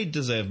actors, and they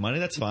deserve money.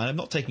 That's fine. I'm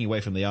not taking away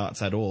from the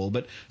arts at all,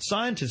 but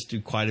scientists do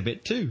quite a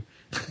bit too.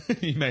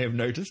 You may have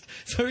noticed.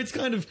 So it's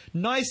kind of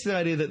nice, the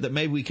idea that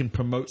maybe we can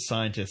promote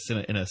scientists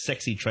in a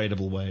sexy,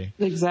 tradable way.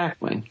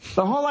 Exactly.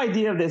 The whole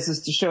idea of this is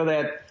to show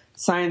that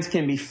science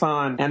can be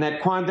fun and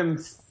that quantum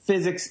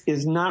physics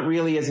is not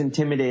really as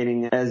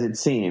intimidating as it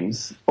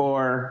seems.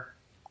 Or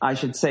I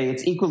should say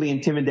it's equally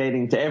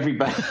intimidating to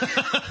everybody.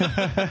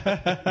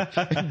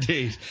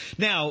 Indeed.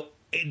 Now,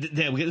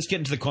 let's get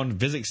into the quantum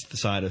physics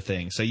side of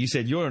things. So you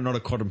said you're not a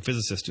quantum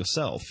physicist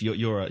yourself.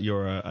 You're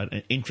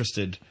an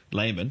interested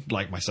layman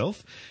like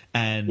myself.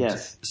 And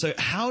yes. So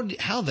how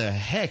the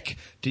heck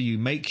do you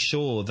make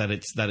sure that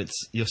it's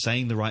you're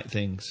saying the right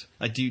things?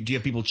 Like, do you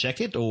have people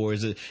check it, or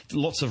is it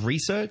lots of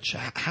research?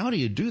 How do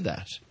you do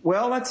that?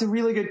 Well, that's a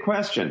really good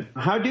question.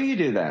 How do you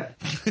do that?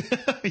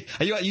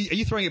 Are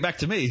you throwing it back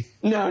to me?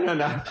 No.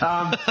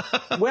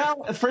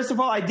 Well, first of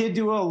all, I did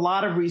do a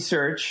lot of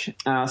research.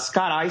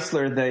 Scott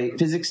Eisler, the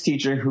physics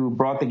teacher who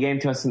brought the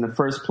game to us in the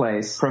first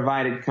place,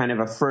 provided kind of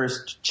a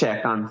first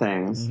check on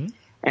things. Mm-hmm.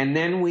 And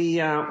then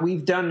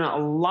we've done a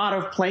lot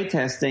of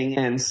playtesting,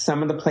 and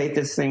some of the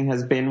playtesting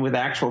has been with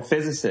actual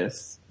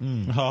physicists.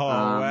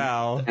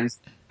 Wow. And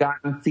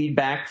gotten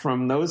feedback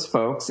from those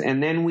folks.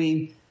 And then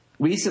we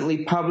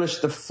recently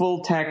published the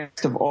full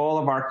text of all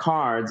of our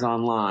cards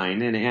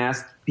online and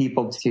asked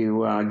people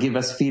to give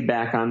us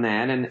feedback on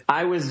that. And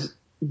I was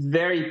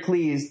very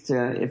pleased,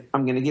 if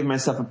I'm going to give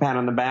myself a pat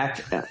on the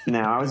back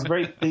now, I was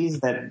very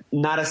pleased that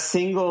not a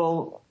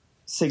single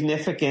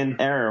significant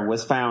error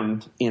was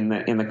found in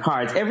the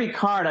cards. Every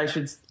card,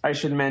 I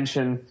should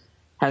mention,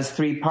 has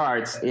 3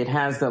 parts. It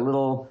has the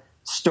little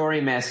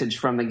story message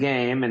from the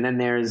game, and then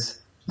there's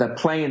the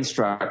play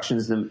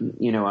instructions,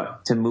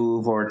 to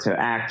move or to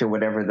act or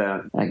whatever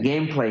the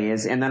gameplay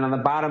is. And then on the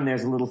bottom,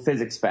 there's a little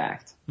physics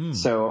fact.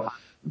 So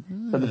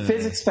the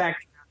physics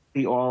fact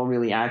is all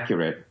really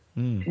accurate.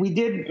 We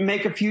did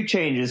make a few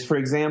changes. For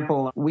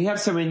example, we have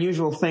some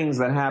unusual things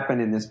that happen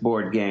in this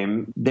board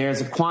game. There's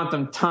a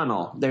quantum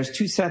tunnel. There's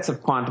 2 sets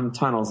of quantum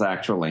tunnels,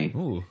 actually,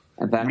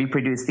 that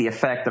reproduce the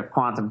effect of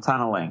quantum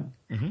tunneling.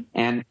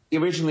 And we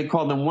originally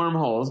called them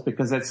wormholes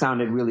because that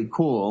sounded really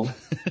cool.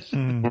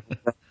 And,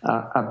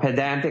 a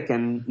pedantic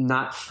and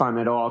not fun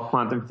at all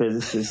quantum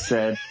physicist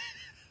said,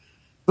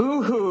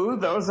 boo-hoo,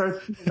 those are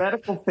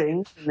theoretical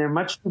things, and they're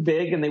much too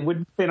big, and they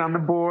wouldn't fit on the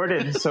board,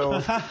 and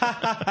so...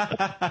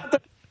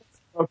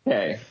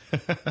 Okay.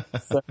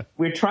 So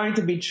we're trying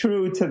to be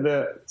true to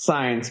the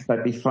science,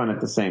 but be fun at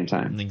the same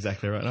time.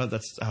 Exactly right.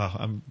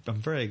 I'm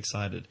very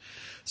excited.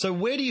 So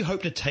where do you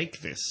hope to take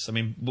this? I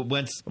mean,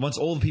 once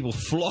all the people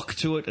flock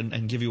to it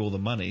and give you all the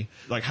money,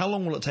 like how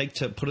long will it take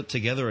to put it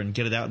together and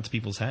get it out into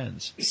people's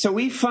hands? So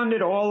we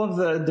funded all of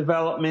the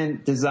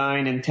development,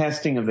 design, and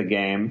testing of the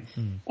game.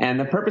 And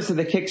the purpose of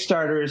the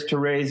Kickstarter is to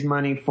raise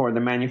money for the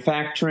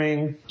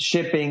manufacturing,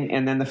 shipping,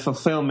 and then the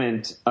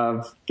fulfillment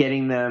of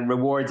getting the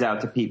rewards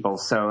out to people.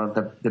 So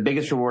the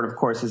biggest reward, of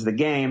course, is the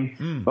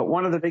game. But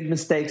one of the big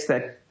mistakes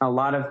that a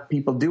lot of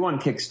people do on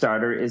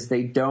Kickstarter is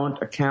they don't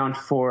account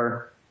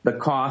for the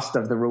cost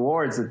of the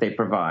rewards that they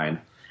provide,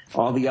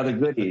 all the other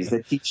goodies,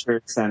 the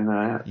T-shirts and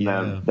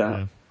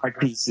the art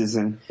pieces,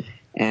 and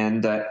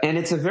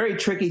it's a very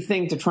tricky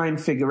thing to try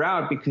and figure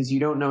out because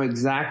you don't know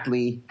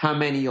exactly how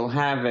many you'll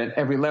have at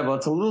every level.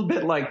 It's a little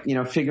bit like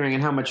figuring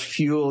out how much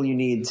fuel you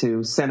need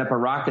to send up a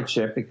rocket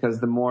ship, because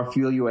the more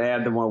fuel you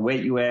add, the more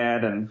weight you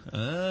add, and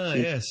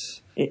yes.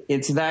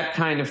 It's that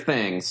kind of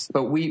thing.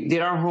 But we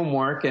did our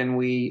homework and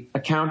we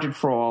accounted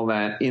for all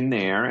that in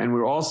there. And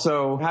we're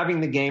also having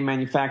the game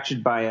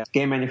manufactured by a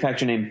game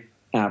manufacturer named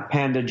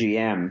Panda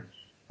GM,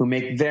 who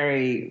make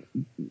very,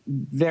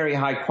 very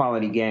high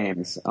quality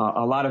games.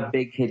 A lot of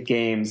big hit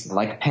games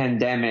like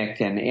Pandemic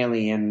and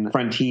Alien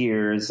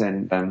Frontiers.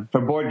 And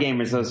for board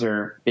gamers, those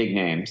are big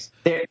names.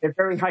 They're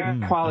very high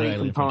quality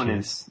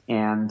components.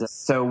 And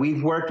so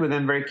we've worked with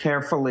them very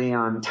carefully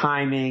on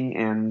timing,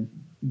 and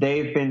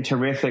they've been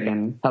terrific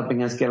in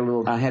helping us get a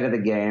little ahead of the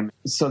game.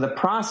 So the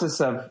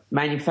process of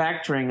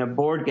manufacturing a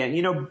board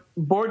game,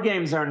 board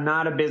games are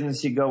not a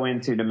business you go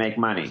into to make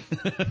money.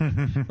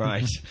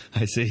 Right,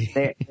 I see.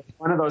 They're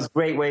one of those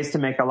great ways to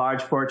make a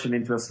large fortune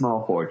into a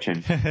small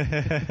fortune.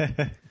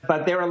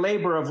 But they're a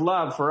labor of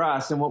love for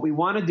us. And what we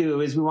want to do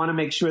is we want to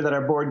make sure that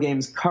our board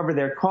games cover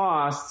their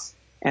costs.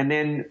 And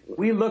then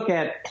we look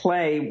at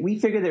play. We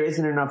figure there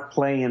isn't enough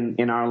play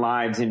in our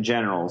lives in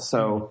general.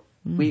 So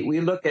we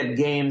look at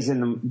games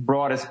in the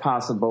broadest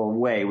possible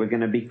way. We're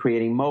going to be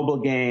creating mobile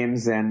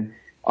games and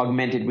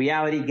augmented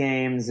reality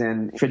games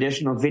and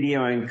traditional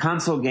video and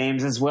console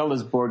games, as well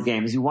as board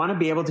games. You want to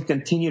be able to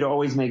continue to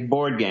always make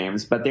board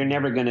games, but they're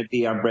never going to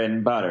be our bread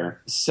and butter.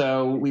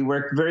 So we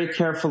work very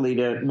carefully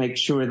to make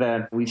sure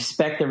that we've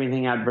spec'd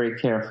everything out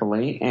very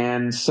carefully.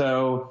 And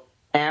so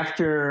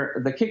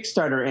after the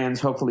Kickstarter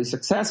ends, hopefully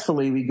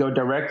successfully, we go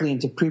directly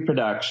into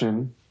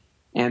pre-production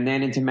and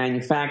then into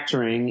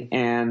manufacturing,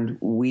 and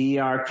we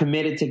are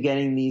committed to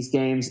getting these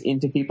games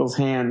into people's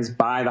hands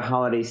by the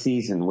holiday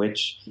season,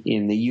 which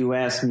in the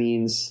U.S.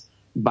 means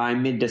by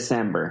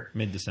mid-December.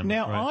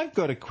 Now, right. I've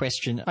got a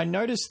question. I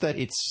noticed that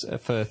it's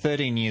for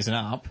 13 years and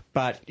up,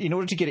 but in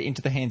order to get it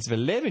into the hands of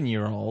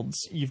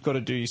 11-year-olds, you've got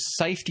to do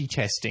safety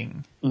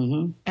testing.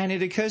 And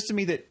it occurs to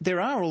me that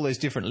there are all those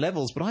different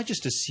levels, but I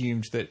just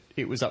assumed that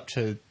it was up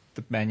to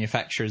the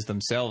manufacturers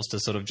themselves to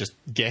sort of just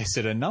guess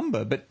at a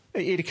number. But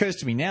it occurs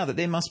to me now that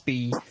there must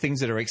be things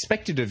that are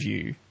expected of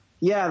you.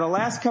 Yeah, the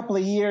last couple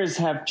of years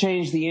have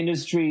changed the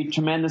industry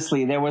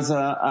tremendously. There was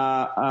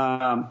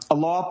a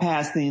law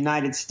passed in the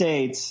United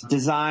States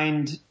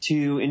designed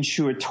to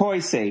ensure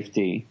toy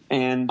safety.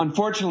 And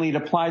unfortunately, it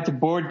applied to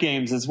board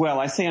games as well.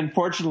 I say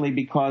unfortunately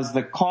because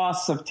the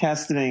costs of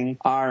testing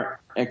are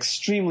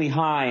extremely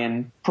high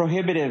and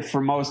prohibitive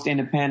for most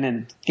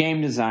independent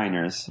game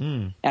designers.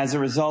 As a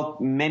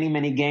result,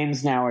 many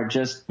games now are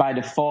just by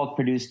default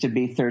produced to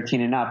be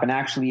 13 and up. And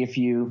actually, if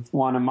you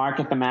want to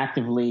market them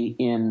actively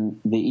in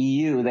the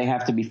EU, they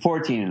have to be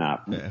 14 and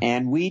up. Yeah.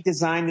 And we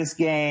designed this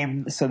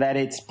game so that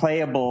it's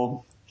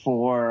playable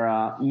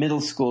for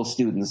middle school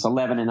students,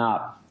 11 and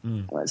up.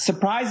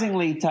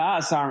 Surprisingly to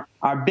us,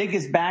 our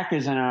biggest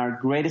backers and our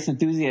greatest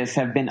enthusiasts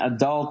have been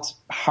adult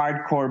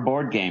hardcore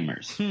board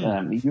gamers,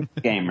 youth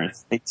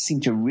gamers. They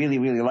seem to really,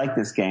 really like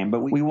this game,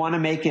 but we want to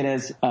make it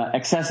as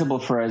accessible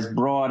for as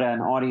broad an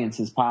audience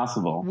as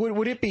possible.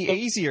 Would it be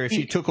easier if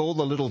you took all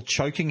the little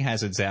choking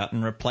hazards out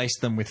and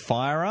replaced them with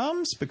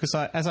firearms? Because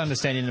as I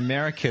understand, in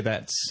America,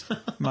 that's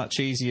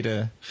much easier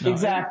to... No.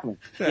 Exactly.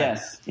 Yeah.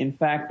 Yes. In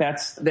fact,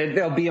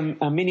 there'll be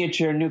a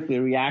miniature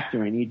nuclear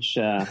reactor in each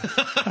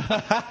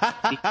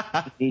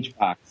each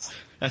box.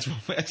 That's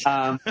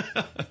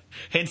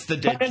hence the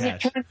dead But as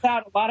cat. it turns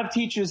out, a lot of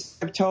teachers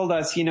have told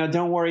us,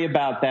 don't worry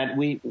about that.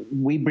 We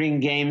bring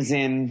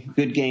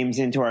good games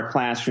into our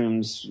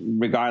classrooms,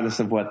 regardless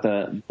of what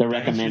the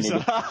recommended.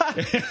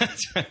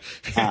 That's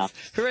right.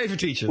 Hooray for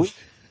teachers.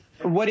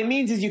 What it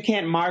means is you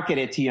can't market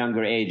it to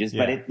younger ages,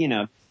 but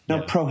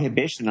no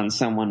prohibition on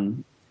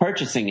someone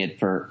purchasing it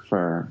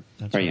for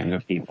younger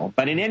people.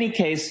 But in any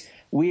case,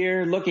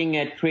 we're looking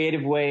at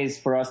creative ways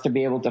for us to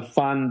be able to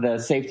fund the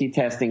safety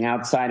testing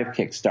outside of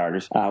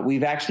Kickstarter.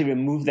 We've actually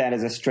removed that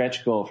as a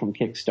stretch goal from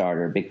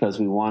Kickstarter because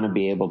we want to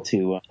be able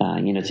to,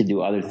 to do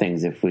other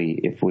things if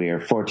we are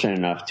fortunate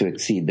enough to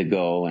exceed the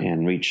goal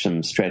and reach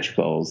some stretch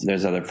goals.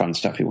 There's other fun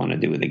stuff we want to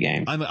do with the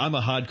game. I'm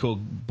a hardcore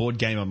board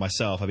gamer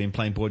myself. I've been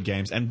playing board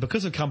games, and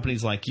because of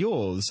companies like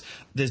yours,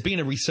 there's been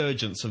a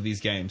resurgence of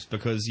these games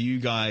because you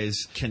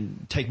guys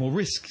can take more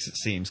risks, it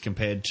seems,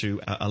 compared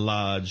to a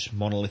large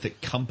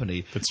monolithic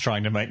company that's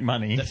trying to make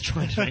money.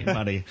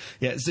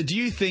 Yeah. So do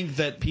you think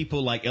that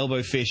people like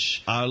Elbow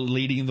Fish are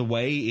leading the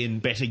way in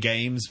better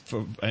games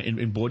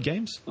in board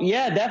games?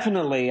 Yeah,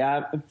 definitely.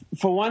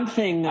 For one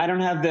thing, I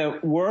don't have the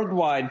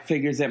worldwide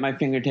figures at my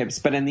fingertips,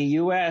 but in the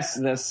U.S.,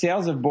 the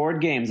sales of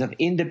board games, of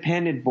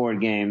independent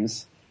board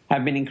games,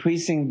 have been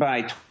increasing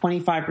by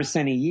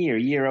 25% a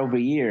year over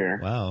year.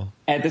 Wow.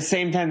 At the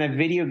same time that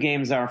video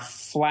games are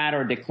flat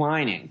or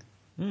declining.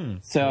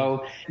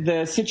 So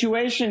the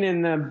situation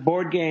in the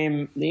board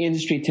game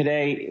industry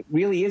today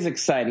really is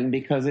exciting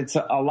because it's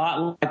a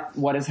lot like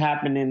what has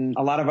happened in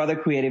a lot of other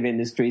creative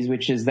industries,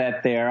 which is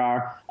that there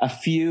are a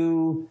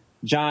few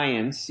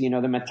giants, the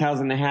Mattels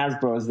and the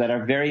Hasbros, that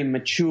are very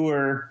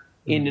mature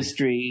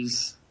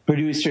industries,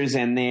 producers,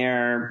 and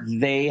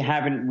they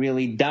haven't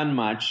really done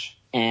much.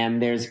 And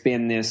there's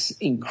been this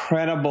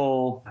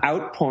incredible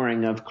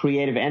outpouring of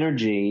creative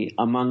energy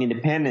among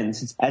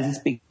independents as it's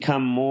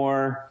become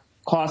more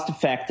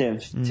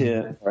cost-effective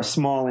for a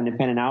small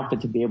independent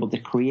outfit to be able to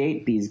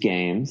create these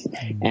games.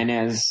 And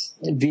as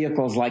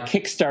vehicles like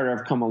Kickstarter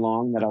have come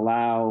along that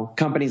allow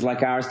companies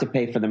like ours to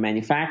pay for the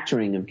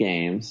manufacturing of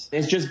games,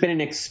 there's just been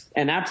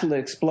an absolute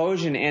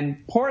explosion.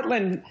 And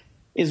Portland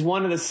is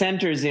one of the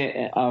centers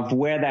of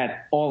where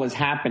that all is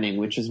happening,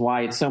 which is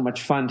why it's so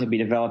much fun to be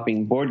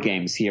developing board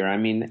games here. I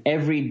mean,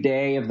 every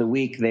day of the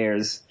week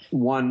there's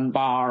one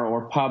bar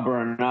or pub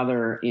or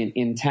another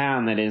in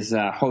town that is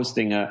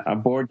hosting a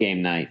board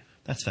game night.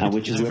 That's fantastic.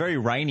 Which is a very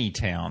rainy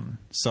town,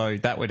 so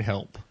that would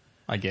help,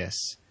 I guess.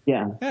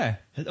 Yeah.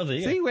 Oh, there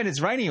you See, go. when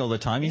it's raining all the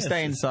time, you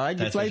stay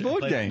inside, you play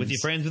board games. With your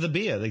friends with a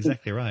beer. That's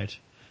exactly right.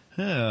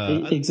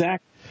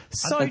 Exactly.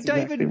 So, That's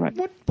David, exactly right.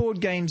 what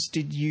board games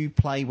did you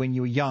play when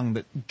you were young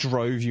that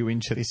drove you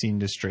into this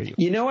industry?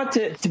 You know what?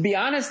 To be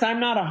honest, I'm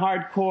not a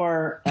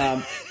hardcore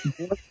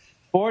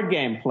board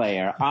game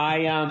player.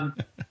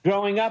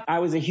 Growing up, I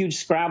was a huge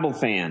Scrabble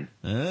fan.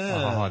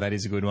 Oh, that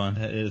is a good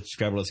one.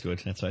 Scrabble is good.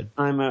 That's right.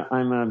 I'm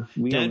a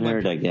real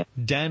nerd, I guess.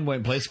 Dan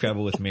won't play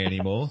Scrabble with me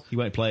anymore. He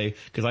won't play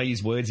because I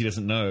use words he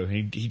doesn't know.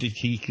 He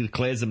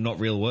declares them not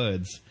real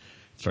words.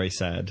 It's very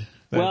sad.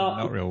 Well,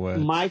 not real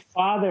words. My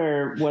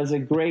father was a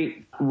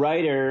great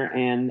writer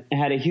and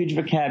had a huge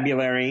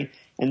vocabulary,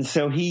 and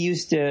so he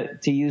used to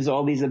use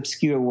all these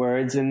obscure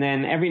words, and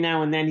then every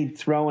now and then he'd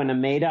throw in a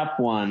made-up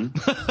one,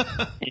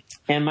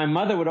 and my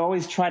mother would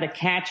always try to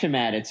catch him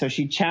at it, so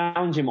she'd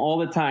challenge him all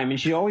the time, and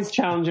she'd always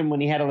challenge him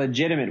when he had a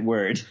legitimate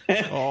word.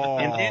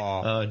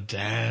 Oh,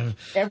 damn.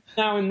 Every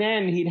now and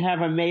then he'd have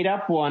a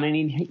made-up one, and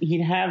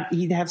he'd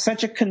have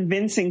such a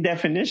convincing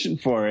definition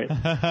for it.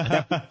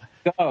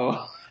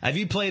 Go. Have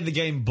you played the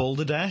game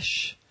Boulder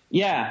Dash?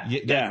 Yeah.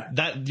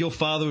 That your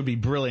father would be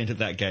brilliant at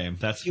that game.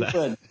 You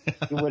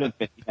would have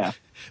been. Yeah.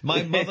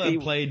 My mother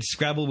played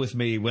Scrabble with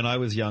me when I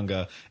was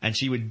younger, and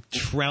she would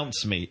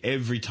trounce me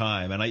every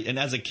time. And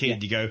as a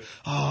kid, you go,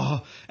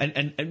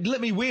 and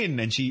let me win.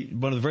 And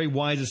one of the very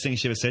wisest things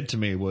she ever said to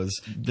me was,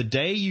 "The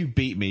day you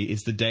beat me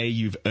is the day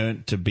you've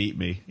earned to beat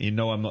me. You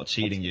know I'm not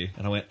cheating you."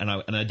 And I went,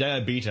 and the day I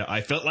beat her,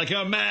 I felt like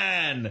a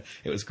man.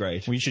 It was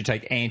great. We should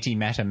take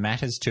Antimatter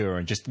Matters to her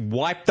and just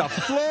wipe the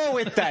floor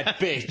with that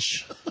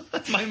bitch.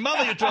 My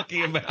mother you're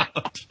talking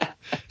about.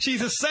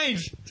 She's a saint.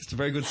 Just a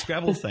very good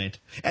Scrabble saint.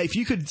 If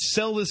you could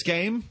sell this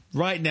game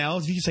right now,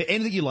 if you could say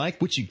anything you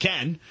like, which you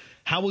can,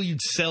 how will you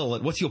sell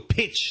it? What's your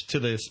pitch to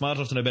the Smart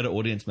Enough to Know Better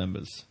audience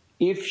members?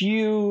 If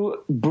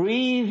you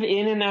breathe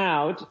in and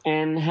out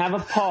and have a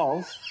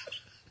pulse,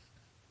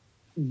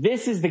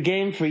 this is the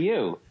game for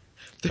you.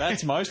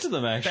 That's most of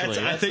them, actually.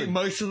 I think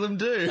most of them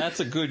do. That's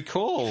a good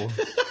call.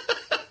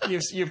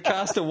 You've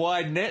cast a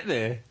wide net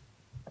there.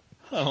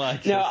 I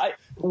like it.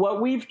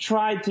 What we've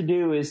tried to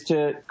do is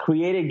to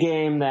create a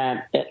game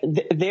that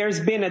there's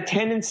been a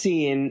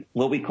tendency in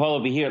what we call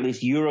over here, at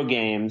least Euro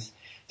games,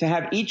 to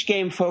have each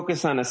game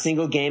focus on a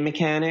single game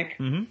mechanic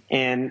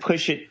and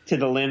push it to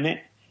the limit.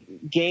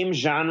 Game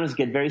genres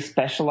get very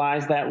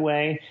specialized that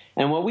way.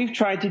 And what we've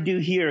tried to do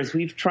here is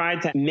we've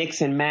tried to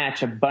mix and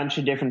match a bunch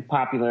of different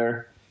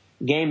popular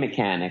game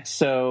mechanics.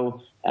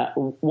 So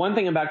one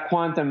thing about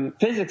quantum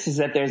physics is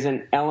that there's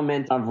an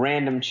element of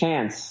random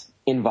chance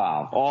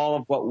involved. All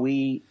of what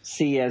we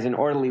see as an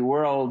orderly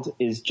world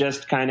is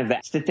just kind of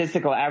that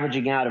statistical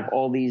averaging out of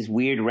all these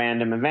weird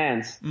random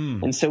events.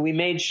 And so we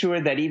made sure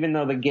that even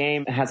though the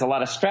game has a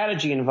lot of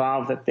strategy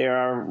involved, that there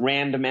are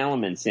random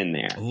elements in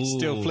there.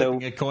 Still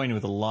flipping a coin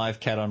with a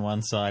live cat on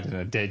one side and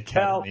a dead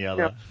cat on the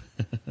other.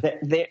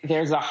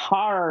 There's a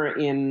horror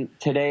in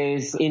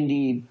today's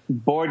indie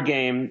board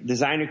game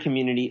designer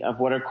community of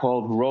what are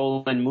called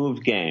roll and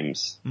move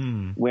games,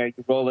 where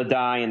you roll a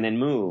die and then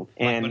move.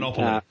 Like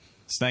Monopoly.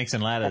 Snakes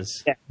and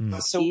ladders.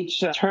 So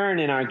each turn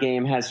in our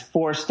game has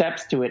 4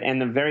 steps to it,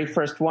 and the very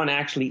first one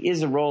actually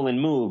is a roll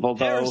and move.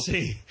 Although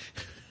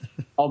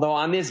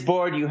on this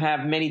board you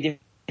have many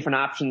different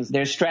options,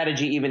 there's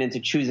strategy even into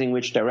choosing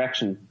which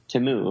direction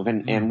to move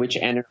and which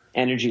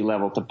energy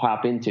level to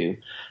pop into.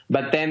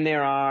 But then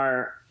there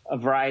are a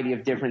variety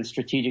of different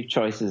strategic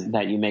choices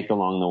that you make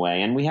along the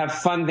way. And we have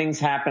fun things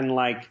happen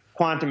like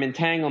quantum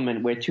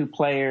entanglement, where 2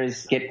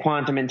 players get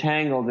quantum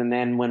entangled, and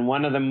then when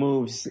one of them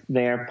moves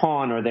their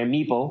pawn or their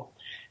meeple,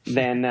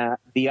 then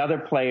the other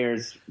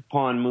player's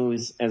pawn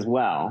moves as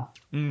well.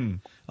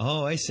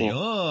 Oh, I see. Yeah.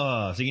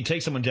 Oh, so you can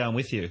take someone down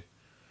with you,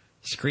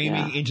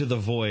 screaming into the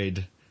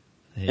void.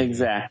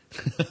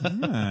 Exactly.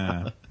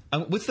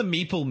 With the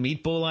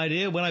meatball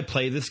idea, when I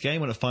play this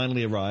game, when it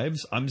finally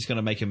arrives, I'm just going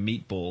to make a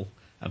meatball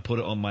and put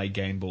it on my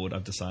game board,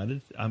 I've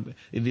decided.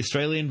 The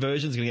Australian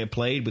version is going to get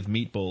played with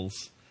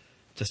meatballs.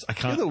 I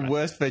can't. You're the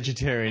worst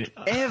vegetarian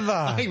ever.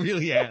 I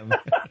really am.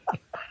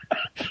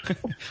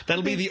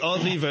 That'll be the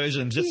Aussie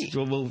version. I'll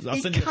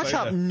send you a photo. Cut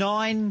up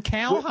 9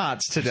 cow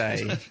hearts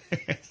today.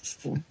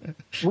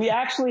 We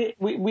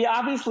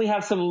obviously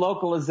have some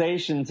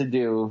localization to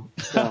do.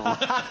 So.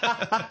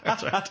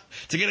 That's right.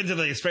 To get into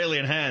the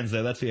Australian hands,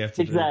 though, that's what you have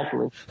to do.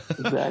 Exactly.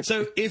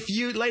 So if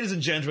you, ladies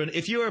and gentlemen,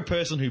 if you're a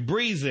person who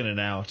breathes in and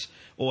out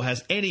or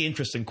has any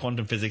interest in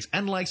quantum physics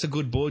and likes a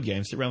good board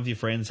game, sit around with your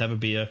friends, have a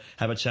beer,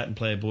 have a chat and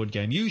play a board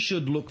game, you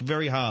should look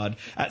very hard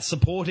at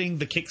supporting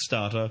the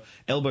Kickstarter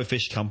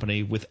Elbowfish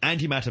Company with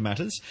Antimatter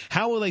Matters.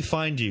 How will they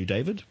find you,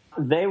 David?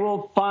 They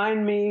will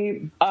find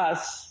we,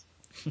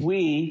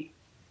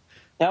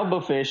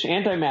 Elbowfish,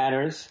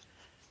 Antimatters,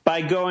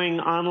 by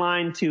going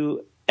online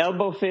to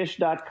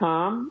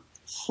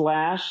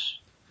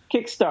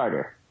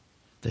elbowfish.com/Kickstarter.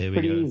 There we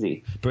go.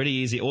 Pretty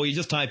easy. Or you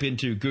just type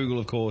into Google,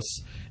 of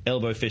course,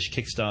 Elbowfish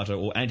Kickstarter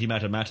or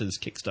Antimatter Matters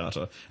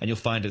Kickstarter, and you'll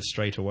find it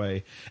straight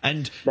away.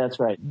 And that's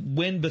right.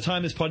 When the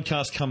time this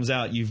podcast comes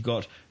out, you've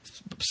got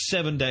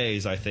 7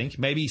 days, I think,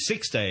 maybe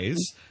 6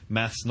 days.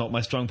 Math's not my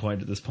strong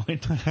point at this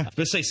point.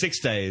 Let's say 6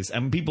 days,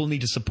 and people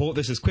need to support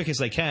this as quick as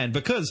they can,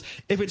 because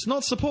if it's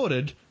not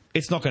supported,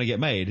 it's not going to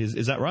get made.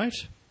 Is that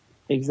right?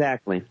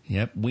 Exactly.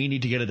 Yep, we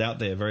need to get it out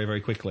there very,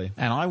 very quickly.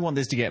 And I want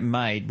this to get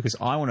made because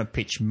I want to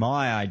pitch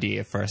my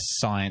idea for a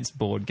science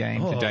board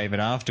game for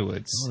David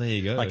afterwards. Oh, there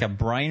you go. Like a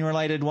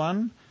brain-related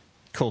one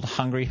called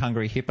Hungry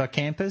Hungry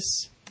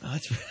Hippocampus.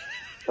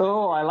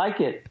 Oh, I like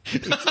it.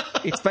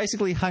 It's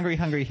basically Hungry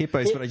Hungry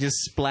Hippos, but I just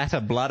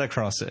splatter blood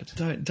across it.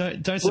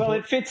 Don't support. Well,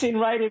 it fits in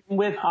right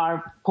with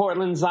our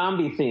Portland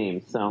zombie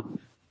theme, so...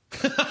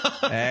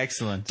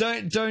 Excellent.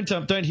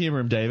 Don't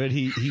humor him, David.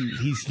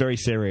 He's very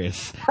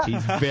serious.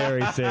 He's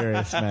very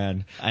serious,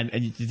 man. And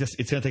it's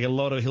going to take a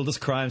lot of. He'll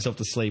just cry himself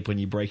to sleep when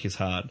you break his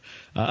heart.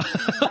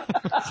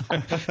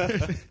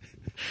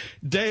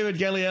 David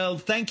Galliel,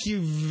 thank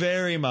you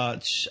very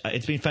much.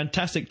 It's been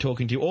fantastic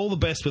talking to you. All the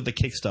best with the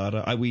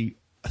Kickstarter. We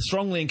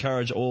strongly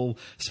encourage all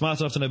smart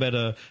enough to know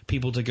better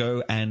people to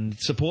go and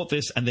support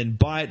this and then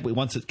buy it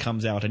once it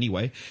comes out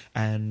anyway,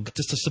 and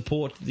just to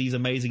support these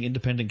amazing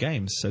independent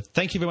games. So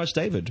thank you very much,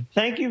 David.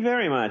 Thank you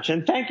very much,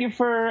 and thank you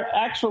for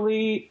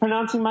actually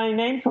pronouncing my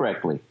name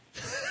correctly.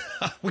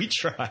 We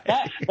try.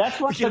 That's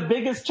one of the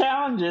biggest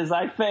challenges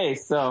I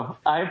face, so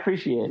I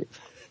appreciate it.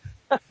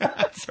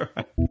 That's all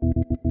right.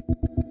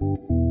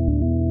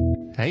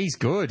 He's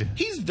good.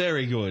 He's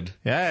very good.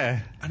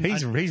 Yeah.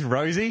 He's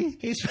rosy.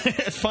 He's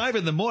at 5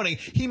 a.m.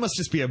 He must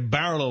just be a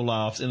barrel of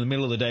laughs in the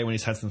middle of the day when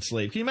he's had some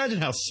sleep. Can you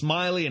imagine how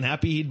smiley and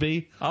happy he'd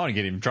be? I want to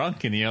get him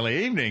drunk in the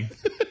early evening.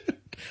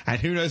 And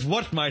who knows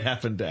what might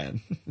happen,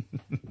 Dan.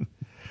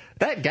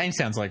 That game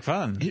sounds like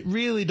fun. It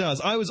really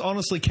does. I was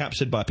honestly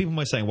captured by it. People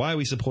might be saying, why are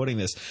we supporting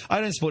this? I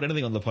don't support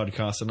anything on the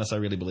podcast unless I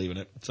really believe in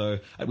it. So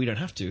we don't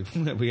have to.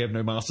 We have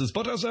no masters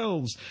but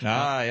ourselves.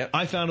 Yep.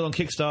 I found it on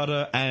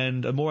Kickstarter,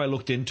 and the more I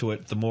looked into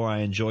it, the more I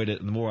enjoyed it,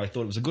 and the more I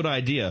thought it was a good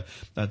idea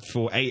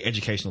for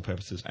educational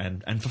purposes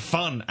and for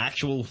fun,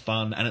 actual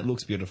fun, and it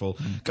looks beautiful.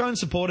 Go and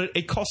support it.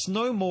 It costs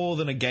no more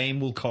than a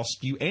game will cost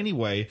you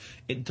anyway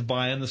to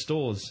buy in the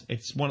stores.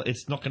 It's not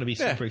going to be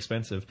super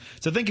expensive.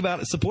 So think about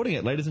it, supporting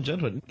it, ladies and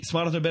gentlemen.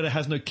 Smart Enough to Know Better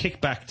has no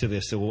kickback to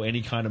this or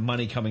any kind of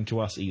money coming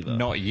to us either.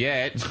 Not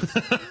yet.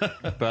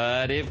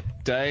 But if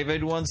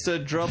David wants to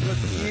drop a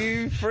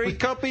few free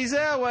copies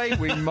our way,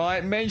 we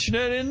might mention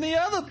it in the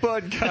other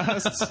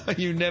podcasts.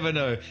 You never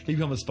know. He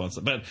become a sponsor.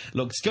 But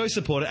look, go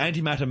support it.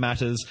 Antimatter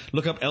Matters.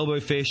 Look up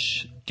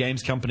Elbowfish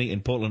Games Company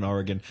in Portland,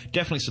 Oregon.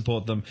 Definitely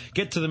support them.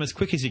 Get to them as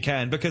quick as you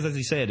can because, as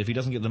he said, if he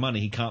doesn't get the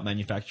money, he can't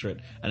manufacture it.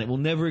 And it will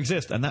never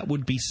exist. And that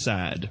would be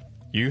sad.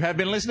 You have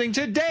been listening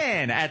to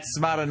Dan at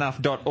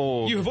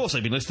smartenough.org. You have also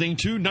been listening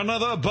to none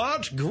other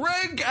but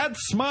Greg at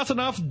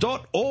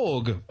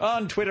smartenough.org.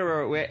 On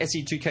Twitter, we're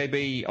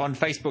SE2KB. On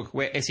Facebook,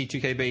 we're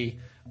SE2KB.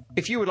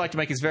 If you would like to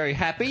make us very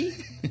happy,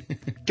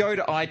 go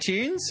to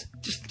iTunes.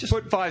 Just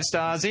put 5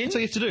 stars in. That's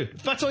all you have to do.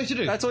 That's all you have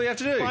to do. That's all you have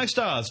to do. 5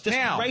 stars. Just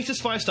Now, rate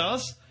us 5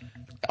 stars.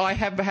 I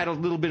have had a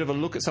little bit of a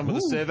look at some of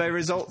the survey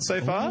results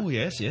so far. Oh,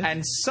 yes.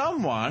 And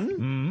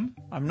someone,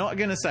 I'm not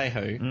going to say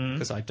who,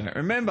 because I don't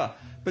remember,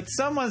 but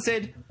someone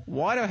said,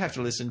 why do I have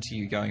to listen to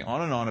you going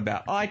on and on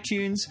about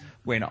iTunes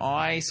when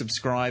I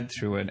subscribe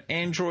through an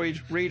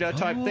Android reader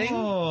type thing?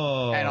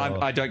 And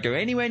I don't go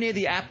anywhere near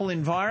the Apple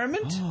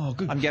environment.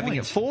 Good I'm having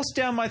point. it forced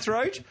down my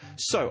throat.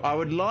 So I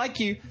would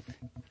like you...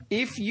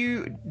 If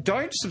you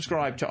don't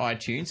subscribe to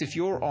iTunes, if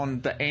you're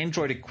on the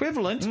Android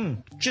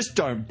equivalent, just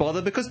don't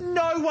bother because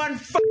no one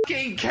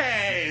fucking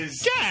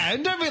cares.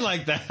 Dan, don't be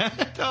like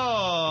that.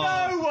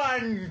 Oh. No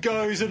one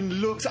goes and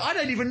looks. I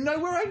don't even know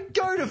where I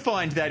go to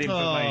find that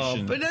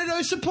information. But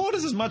no, support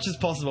us as much as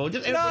possible.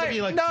 Just,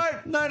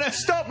 No,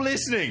 stop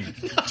listening.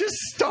 Just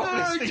stop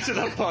listening to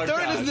the podcast.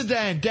 Don't listen to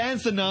Dan.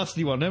 Dan's the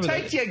nasty one. Remember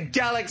Take your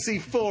Galaxy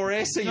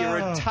 4S or your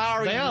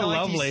Atari they are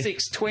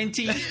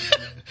 9620.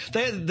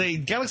 The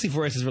Galaxy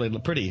 4S is really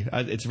pretty.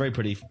 It's a very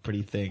pretty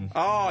thing.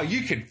 Oh,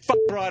 you can fuck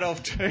right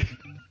off too.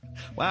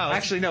 Wow.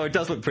 Actually, no, it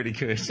does look pretty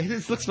good.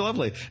 It looks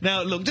lovely.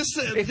 Now, look,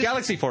 if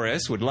Galaxy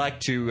 4S would like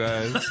to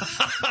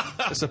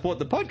support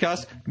the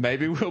podcast,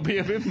 maybe we'll be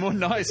a bit more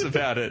nice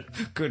about it.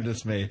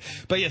 Goodness me.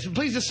 But yes,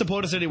 please just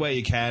support us any way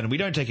you can. We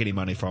don't take any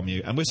money from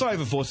you. And we're sorry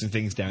for forcing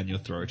things down your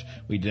throat.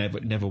 We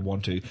never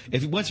want to.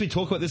 Once we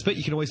talk about this bit,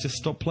 you can always just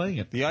stop playing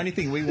it. The only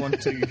thing we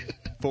want to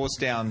force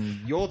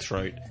down your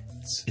throat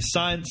is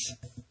science,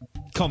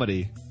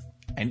 comedy,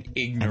 and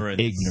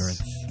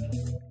ignorance.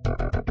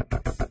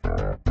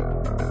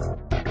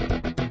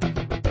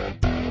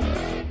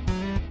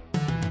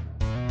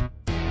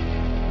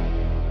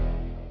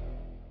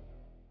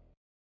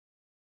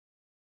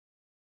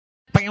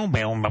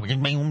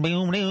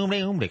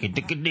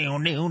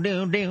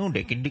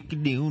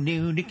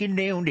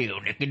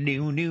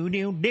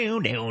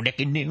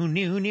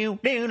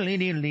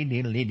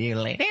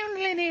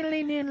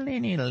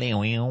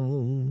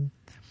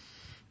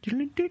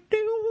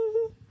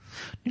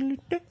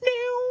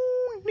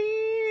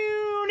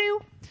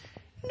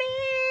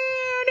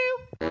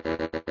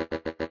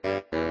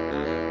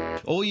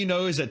 All you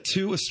know is that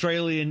 2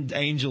 Australian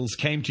angels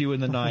came to you in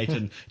the night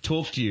and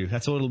talked to you.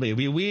 That's all it'll be. It'll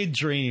be a weird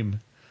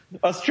dream.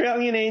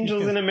 Australian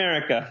Angels in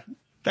America.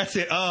 That's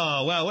it.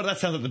 Oh, wow. That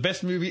sounds like the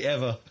best movie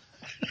ever.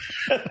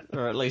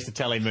 Or at least a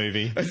telly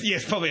movie.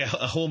 Yes, probably a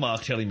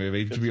Hallmark telly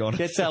movie, to be honest.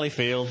 Get Sally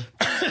Field.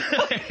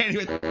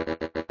 Anyway,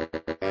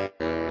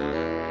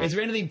 is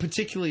there anything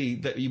particularly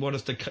that you want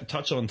us to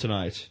touch on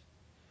tonight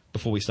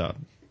before we start?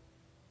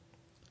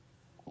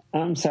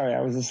 I'm sorry,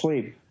 I was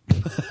asleep.